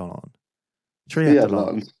 Triathlon.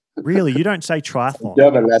 Triathlon. Really? You don't say triathlon?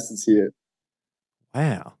 German lessons here.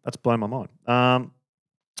 Wow, that's blown my mind.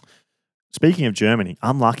 Speaking of Germany,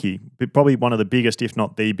 unlucky, probably one of the biggest, if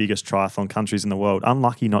not the biggest triathlon countries in the world.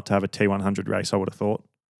 Unlucky not to have a T100 race, I would have thought.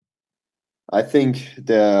 I think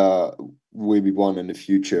there will be one in the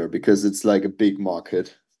future because it's like a big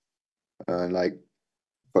market, like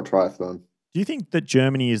for triathlon. Do you think that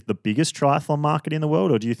Germany is the biggest triathlon market in the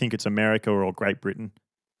world, or do you think it's America or Great Britain?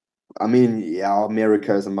 I mean, yeah,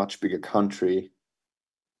 America is a much bigger country.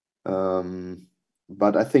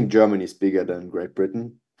 But I think Germany is bigger than Great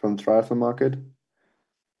Britain from triathlon market.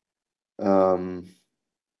 Um,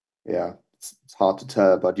 yeah, it's hard to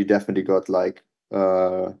tell, but you definitely got like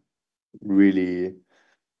really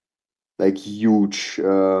like huge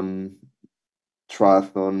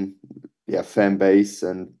triathlon fan base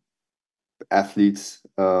and athletes,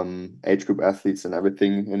 age group athletes and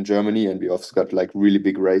everything in Germany, and we also got like really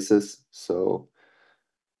big races. So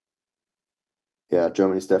yeah,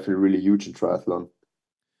 Germany is definitely really huge in triathlon.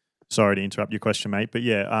 Sorry to interrupt your question, mate, but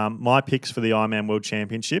yeah, my picks for the Ironman World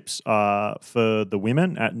Championships are for the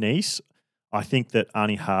women at Nice. I think that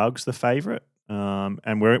Annie Haug's the favourite,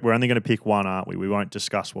 and we're only going to pick one, aren't we? We won't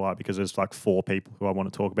discuss why because there's like 4 people who I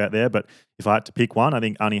want to talk about there. But if I had to pick one, I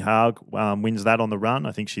think Annie Haug wins that on the run.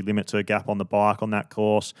 I think she limits her gap on the bike on that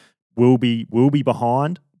course. Will be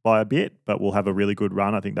behind by a bit, but will have a really good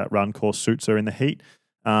run. I think that run course suits her in the heat.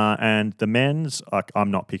 And the men's,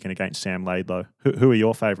 I'm not picking against Sam Laidlow. Who are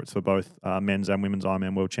your favourites for both men's and women's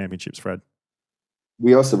Ironman World Championships, Fred?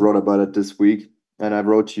 We also wrote about it this week, and I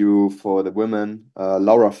wrote you for the women,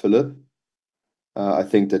 Laura Philipp. I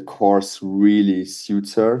think that course really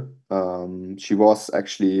suits her. She was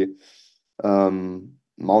actually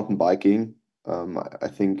mountain biking, I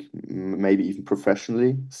think maybe even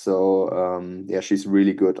professionally. So yeah, she's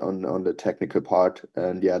really good on the technical part,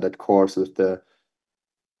 and yeah, that course with the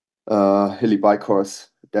hilly bike course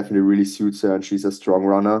definitely really suits her, and she's a strong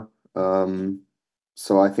runner.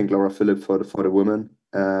 So I think Laura Philipp for the women,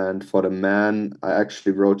 and for the man, I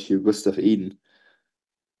actually wrote you Gustav Eden.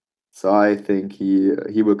 So I think he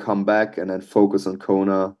will come back and then focus on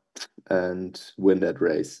Kona and win that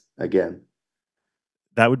race again.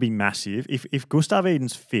 That would be massive. If Gustav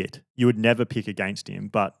Eden's fit, you would never pick against him.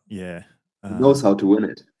 But yeah, He knows how to win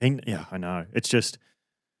it. yeah, I know. It's just,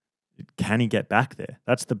 can he get back there?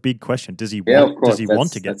 That's the big question. Does he Yeah, want? of course. Does he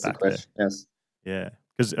want to get That's the back there? question. Yes. Yeah,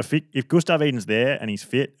 because if Gustav Eden's there and he's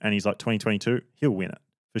fit and he's like 2022, he'll win it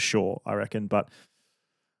for sure, I reckon. But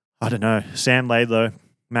I don't know. Sam Laidlow,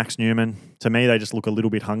 Max Newman, to me, they just look a little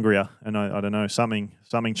bit hungrier. And I don't know, something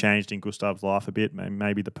changed in Gustav's life a bit.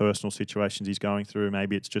 Maybe the personal situations he's going through.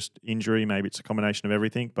 Maybe it's just injury. Maybe it's a combination of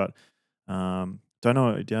everything. But don't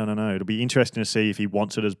know. I don't know. It'll be interesting to see if he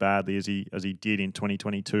wants it as badly as he did in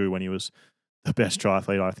 2022 when he was the best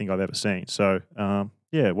triathlete I think I've ever seen. So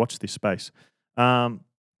yeah, watch this space. McCann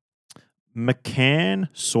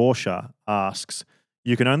Sorsha asks,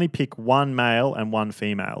 you can only pick one male and one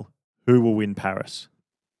female. Who will win Paris?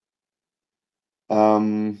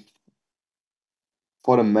 For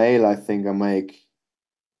the male, I think I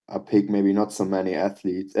pick maybe not so many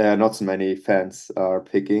athletes, not so many fans are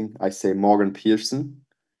picking. I say Morgan Pearson.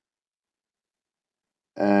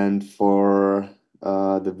 And for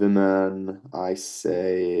the women, I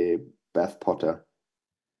say Beth Potter.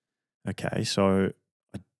 Okay, so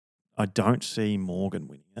I don't see Morgan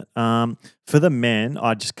winning it. For the men,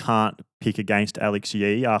 I just can't pick against Alex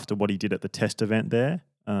Yee after what he did at the test event there.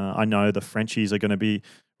 I know the Frenchies are going to be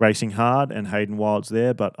racing hard, and Hayden Wild's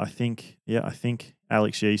there. But I think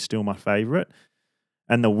Alex Yee's still my favourite.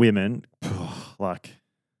 And the women,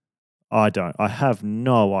 I have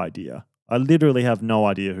no idea. I literally have no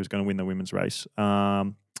idea who's going to win the women's race.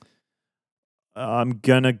 I'm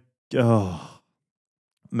going to,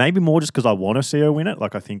 maybe more just because I want to see her win it.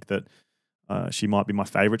 Like, I think that she might be my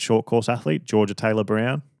favourite short course athlete, Georgia Taylor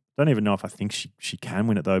Brown. Don't even know if I think she can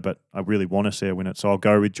win it though, but I really want to see her win it. So I'll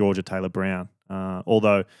go with Georgia Taylor Brown.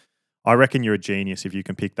 Although I reckon you're a genius if you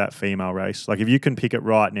can pick that female race. Like, if you can pick it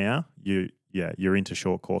right now, you're into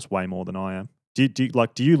short course way more than I am. Do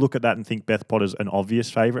you look at that and think Beth Potter's an obvious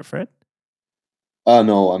favourite, Fred?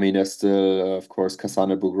 No, I mean, there's still, of course,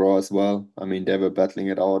 Cassandra Bougraud as well. I mean, they were battling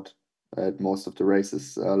it out at most of the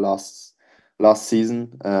races last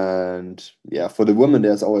season. And yeah, for the women,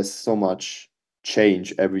 there's always so much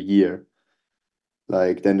change every year.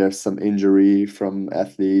 Like, then there's some injury from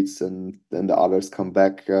athletes, and then the others come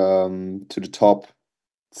back to the top.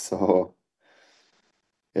 So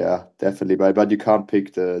yeah, definitely. But you can't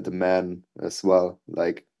pick the man as well.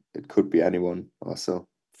 Like, it could be anyone also.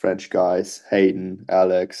 French guys, Hayden,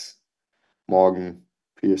 Alex, Morgan,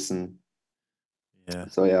 Pearson. Yeah.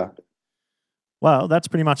 So yeah. Well, that's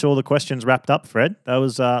pretty much all the questions wrapped up, Fred. That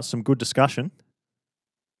was some good discussion.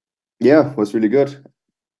 Yeah, it was really good.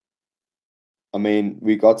 I mean,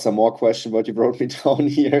 we got some more questions, but you wrote me down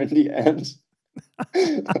here in the end.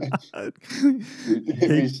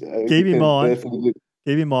 Keep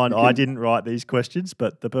in mind, I can, didn't write these questions,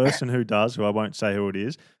 but the person who does, who I won't say who it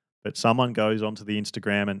is, but someone goes onto the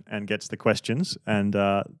Instagram and gets the questions, and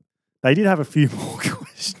they did have a few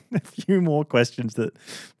more questions that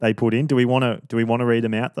they put in. Do we want to read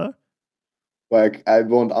them out though? like, I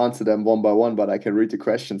won't answer them one by one, but I can read the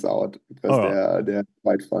questions out because they're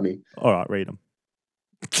quite funny. All right, read them.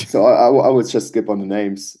 So I would just skip on the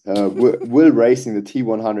names. Will racing the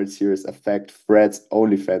T100 series affect Fred's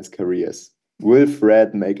OnlyFans careers? Will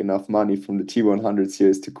Fred make enough money from the T100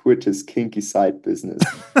 series to quit his kinky side business?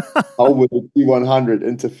 How will the T100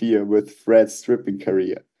 interfere with Fred's stripping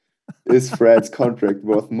career? Is Fred's contract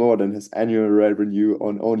worth more than his annual revenue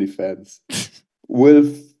on OnlyFans?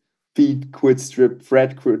 Will Fred quit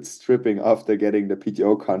stripping after getting the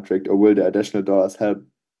PTO contract, or will the additional dollars help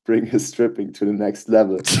bring his stripping to the next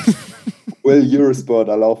level? Will Eurosport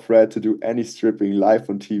allow Fred to do any stripping live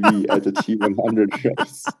on TV at the T100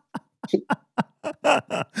 race?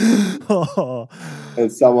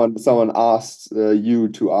 And someone asked you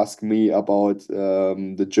to ask me about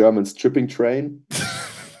the German stripping train.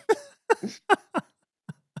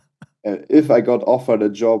 And if I got offered a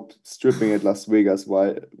job stripping at Las Vegas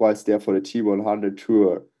whilst there for the T100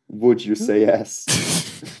 tour, would you say yes?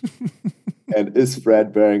 And is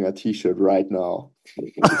Fred wearing a t-shirt right now?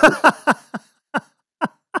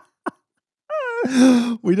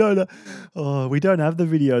 We don't have the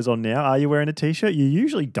videos on now. Are you wearing a t-shirt? You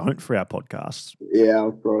usually don't for our podcasts. Yeah,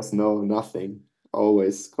 of course. No, nothing.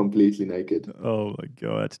 Always completely naked. Oh my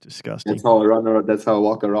God, that's disgusting. That's how I run around. That's how I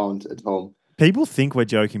walk around at home. People think we're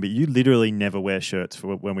joking, but you literally never wear shirts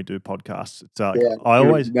for when we do podcasts. It's like Yeah, I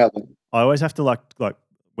always have to like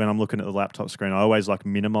when I'm looking at the laptop screen, I always like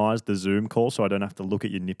minimize the Zoom call so I don't have to look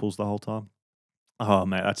at your nipples the whole time. Oh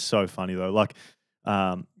man, that's so funny though. Like,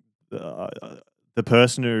 the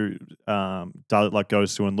person who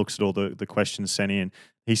goes through and looks at all the questions sent in,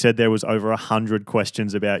 he said there was over 100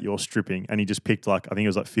 questions about your stripping, and he just picked I think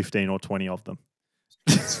it was 15 or 20 of them.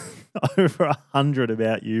 Over 100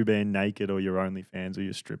 about you being naked or your OnlyFans or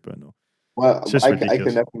your stripping. Well, I can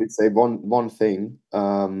definitely say one thing.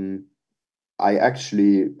 I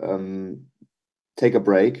actually take a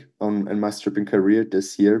break in my stripping career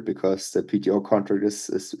this year because the PTO contract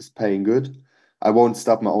is paying good. I won't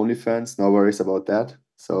stop my OnlyFans, no worries about that.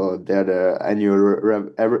 So there, the annual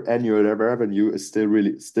revenue is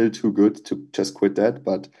still too good to just quit that.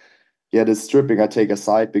 But yeah, the stripping I take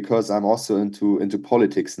aside because I'm also into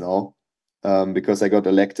politics now, because I got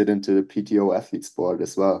elected into the PTO athletes board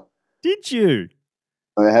as well. Did you?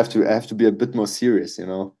 I have to be a bit more serious, you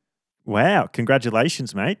know. Wow!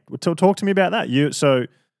 Congratulations, mate. Talk to me about that. So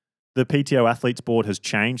the PTO athletes board has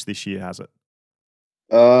changed this year, has it?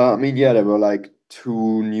 I mean, yeah, there were like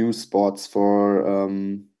 2 new spots for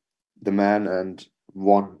the man and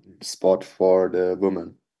 1 spot for the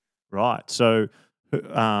woman. Right. So,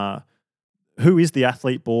 who is the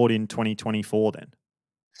athlete board in 2024 then?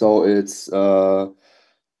 So it's Laura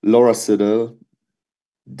Siddle,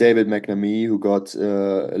 David McNamee, who got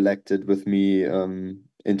elected with me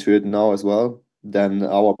into it now as well. Then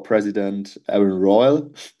our president, Aaron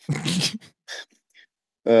Royal,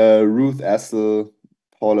 Ruth Essel,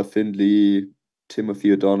 Paula Findley,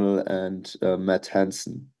 Timothy O'Donnell, and Matt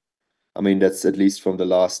Hansen. I mean, that's at least from the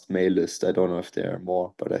last mail list. I don't know if there are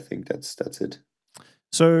more, but I think that's it.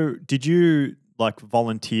 So did you like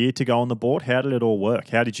volunteer to go on the board? How did it all work?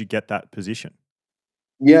 How did you get that position?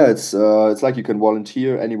 Yeah, it's like you can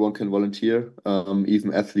volunteer. Anyone can volunteer.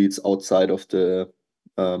 Even athletes outside of the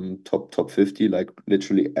top 50, like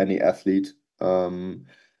literally any athlete can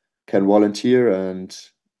volunteer, and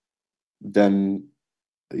then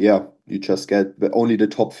yeah, you just get but only the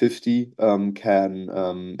top 50 can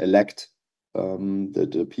elect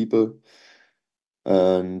the people.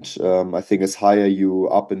 And I think as higher you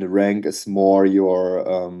up in the rank, as more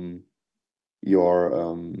your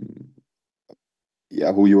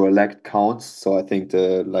yeah, who you elect counts. So I think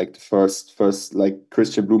the first like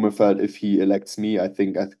Christian Blumenfeld, if he elects me, I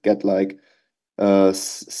think I get like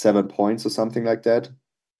 7 points or something like that.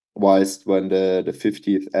 Whilst when the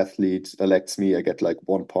 50th athlete elects me, I get like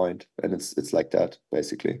 1 point, and it's like that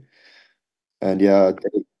basically. And yeah,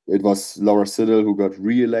 it was Laura Siddle who got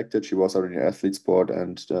re-elected. She was already an athlete sport,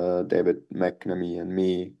 and David McNamee and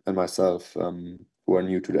me and myself who are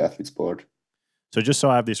new to the athlete sport. So just so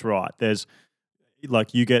I have this right, there's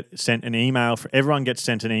like you get sent an email for everyone gets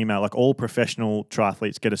sent an email, like all professional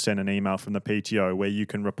triathletes get to send an email from the PTO where you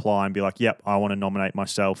can reply and be like, yep, I want to nominate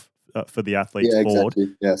myself for the athletes Yeah, board.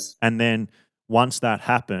 exactly. Yes. And then once that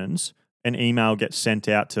happens, an email gets sent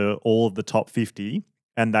out to all of the top 50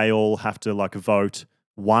 and they all have to like vote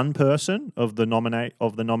one person of the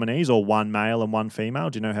nominees or one male and one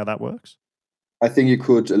female. Do you know how that works? I think you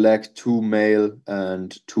could elect two male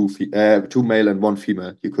and two male and one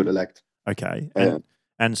female. You could elect. Okay. Yeah,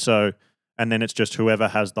 And then it's just whoever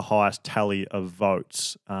has the highest tally of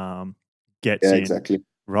votes gets yeah, in. exactly.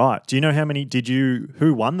 Right. Do you know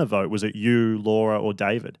who won the vote? Was it you, Laura, or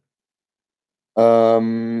David? I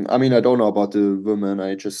mean, I don't know about the women.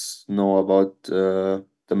 I just know about the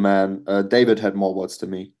man. David had more votes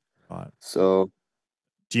than me. Right. So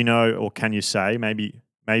Do you know, or can you say, maybe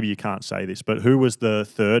you can't say this, but who was the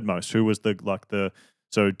third most? Who was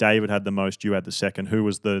so David had the most, you had the second. Who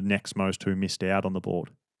was the next most who missed out on the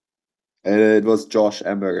board? it was Josh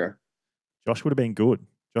Amberger. Josh would have been good.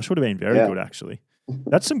 Josh would have been very Yeah. good, actually.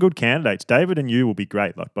 That's some good candidates. David and you will be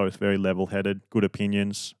great, like both very level-headed, good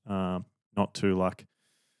opinions, not too like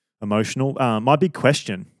emotional. My big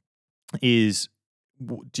question is,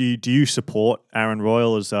 do you support Aaron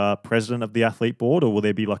Royal as president of the athlete board, or will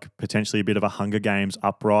there be like potentially a bit of a Hunger Games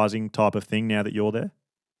uprising type of thing now that you're there?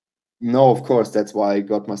 No, of course. That's why I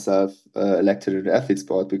got myself elected in the athletes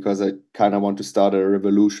board, because I kind of want to start a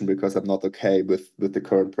revolution, because I'm not okay with the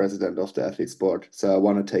current president of the athletes board. So I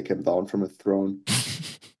want to take him down from his throne.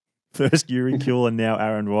 First Youri, Keulen, now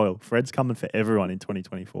Aaron Royal. Fred's coming for everyone in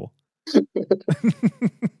 2024.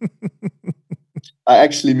 I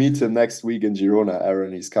actually meet him next week in Girona.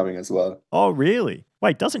 Aaron, he's coming as well. Oh, really?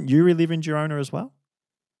 Wait, doesn't Youri live in Girona as well?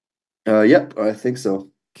 Yep, I think so.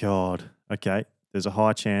 God. Okay. There's a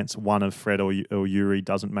high chance one of Fred or Youri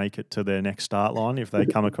doesn't make it to their next start line if they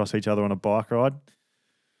come across each other on a bike ride.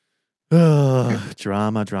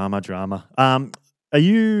 Drama, drama, drama. Are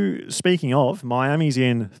you, speaking of, Miami's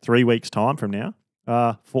in 3 weeks' time from now?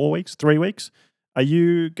 4 weeks, 3 weeks. Are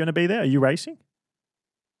you going to be there? Are you racing?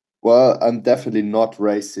 Well, I'm definitely not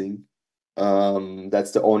racing.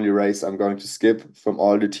 That's the only race I'm going to skip from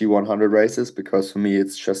all the T100 races, because for me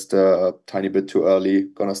it's just a tiny bit too early.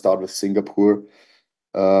 Gonna start with Singapore.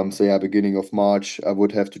 So yeah, beginning of March, I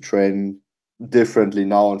would have to train differently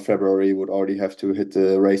now in February. Would already have to hit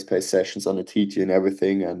the race pace sessions on the TT and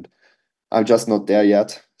everything, and I'm just not there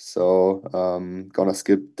yet. So gonna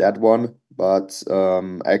skip that one. But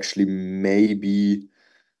actually maybe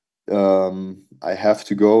I have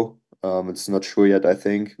to go. It's not sure yet, I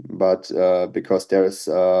think, but because there's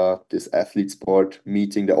this athlete sport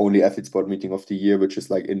meeting, the only athlete sport meeting of the year, which is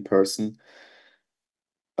like in person.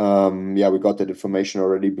 Yeah, we got that information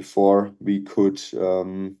already before we could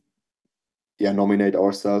yeah, nominate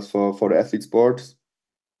ourselves for the athlete sport.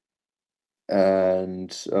 And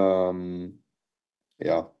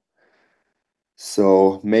yeah,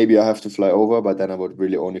 so maybe I have to fly over, but then I would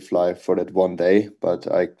really only fly for that one day.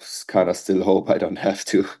 But I kind of still hope I don't have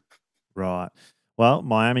to. Right. Well,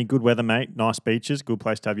 Miami, good weather, mate. Nice beaches, good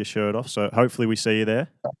place to have your shirt off. So hopefully we see you there.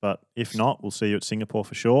 But if not, we'll see you at Singapore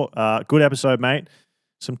for sure. Good episode, mate.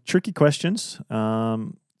 Some tricky questions. I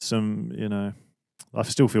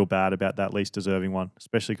still feel bad about that least deserving one,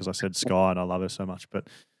 especially because I said Sky and I love her so much. But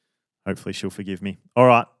hopefully she'll forgive me. All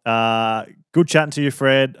right. Good chatting to you,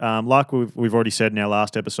 Fred. Like we've already said in our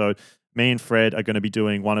last episode, me and Fred are going to be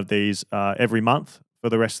doing one of these every month for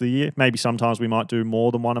the rest of the year. Maybe sometimes we might do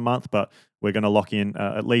more than one a month, but we're going to lock in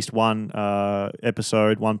at least one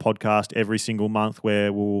episode, one podcast every single month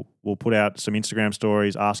where we'll put out some Instagram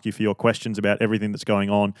stories, ask you for your questions about everything that's going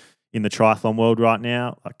on in the triathlon world right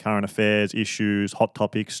now, like current affairs, issues, hot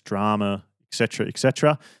topics, drama, etc.,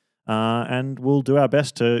 etc. And we'll do our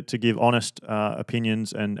best to give honest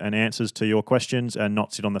opinions and answers to your questions and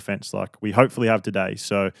not sit on the fence like we hopefully have today.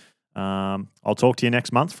 So I'll talk to you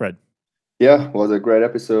next month, Fred. Yeah, was a great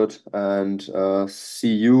episode, and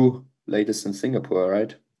see you latest in Singapore,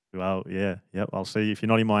 right? Well, yeah, yep. I'll see you. If you're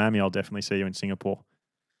not in Miami, I'll definitely see you in Singapore.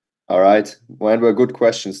 All right. Well, and were good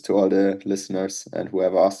questions to all the listeners and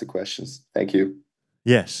whoever asked the questions. Thank you.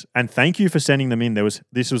 Yes, and thank you for sending them in.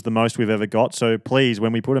 This was the most we've ever got. So please,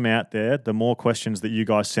 when we put them out there, the more questions that you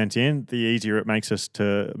guys sent in, the easier it makes it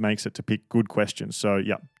to pick good questions. So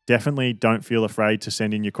yeah, definitely don't feel afraid to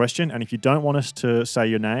send in your question. And if you don't want us to say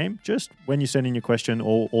your name, just when you send in your question,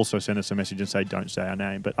 or also send us a message and say don't say our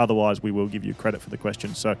name. But otherwise, we will give you credit for the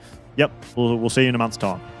question. So yep, we'll see you in a month's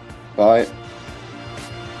time. Bye.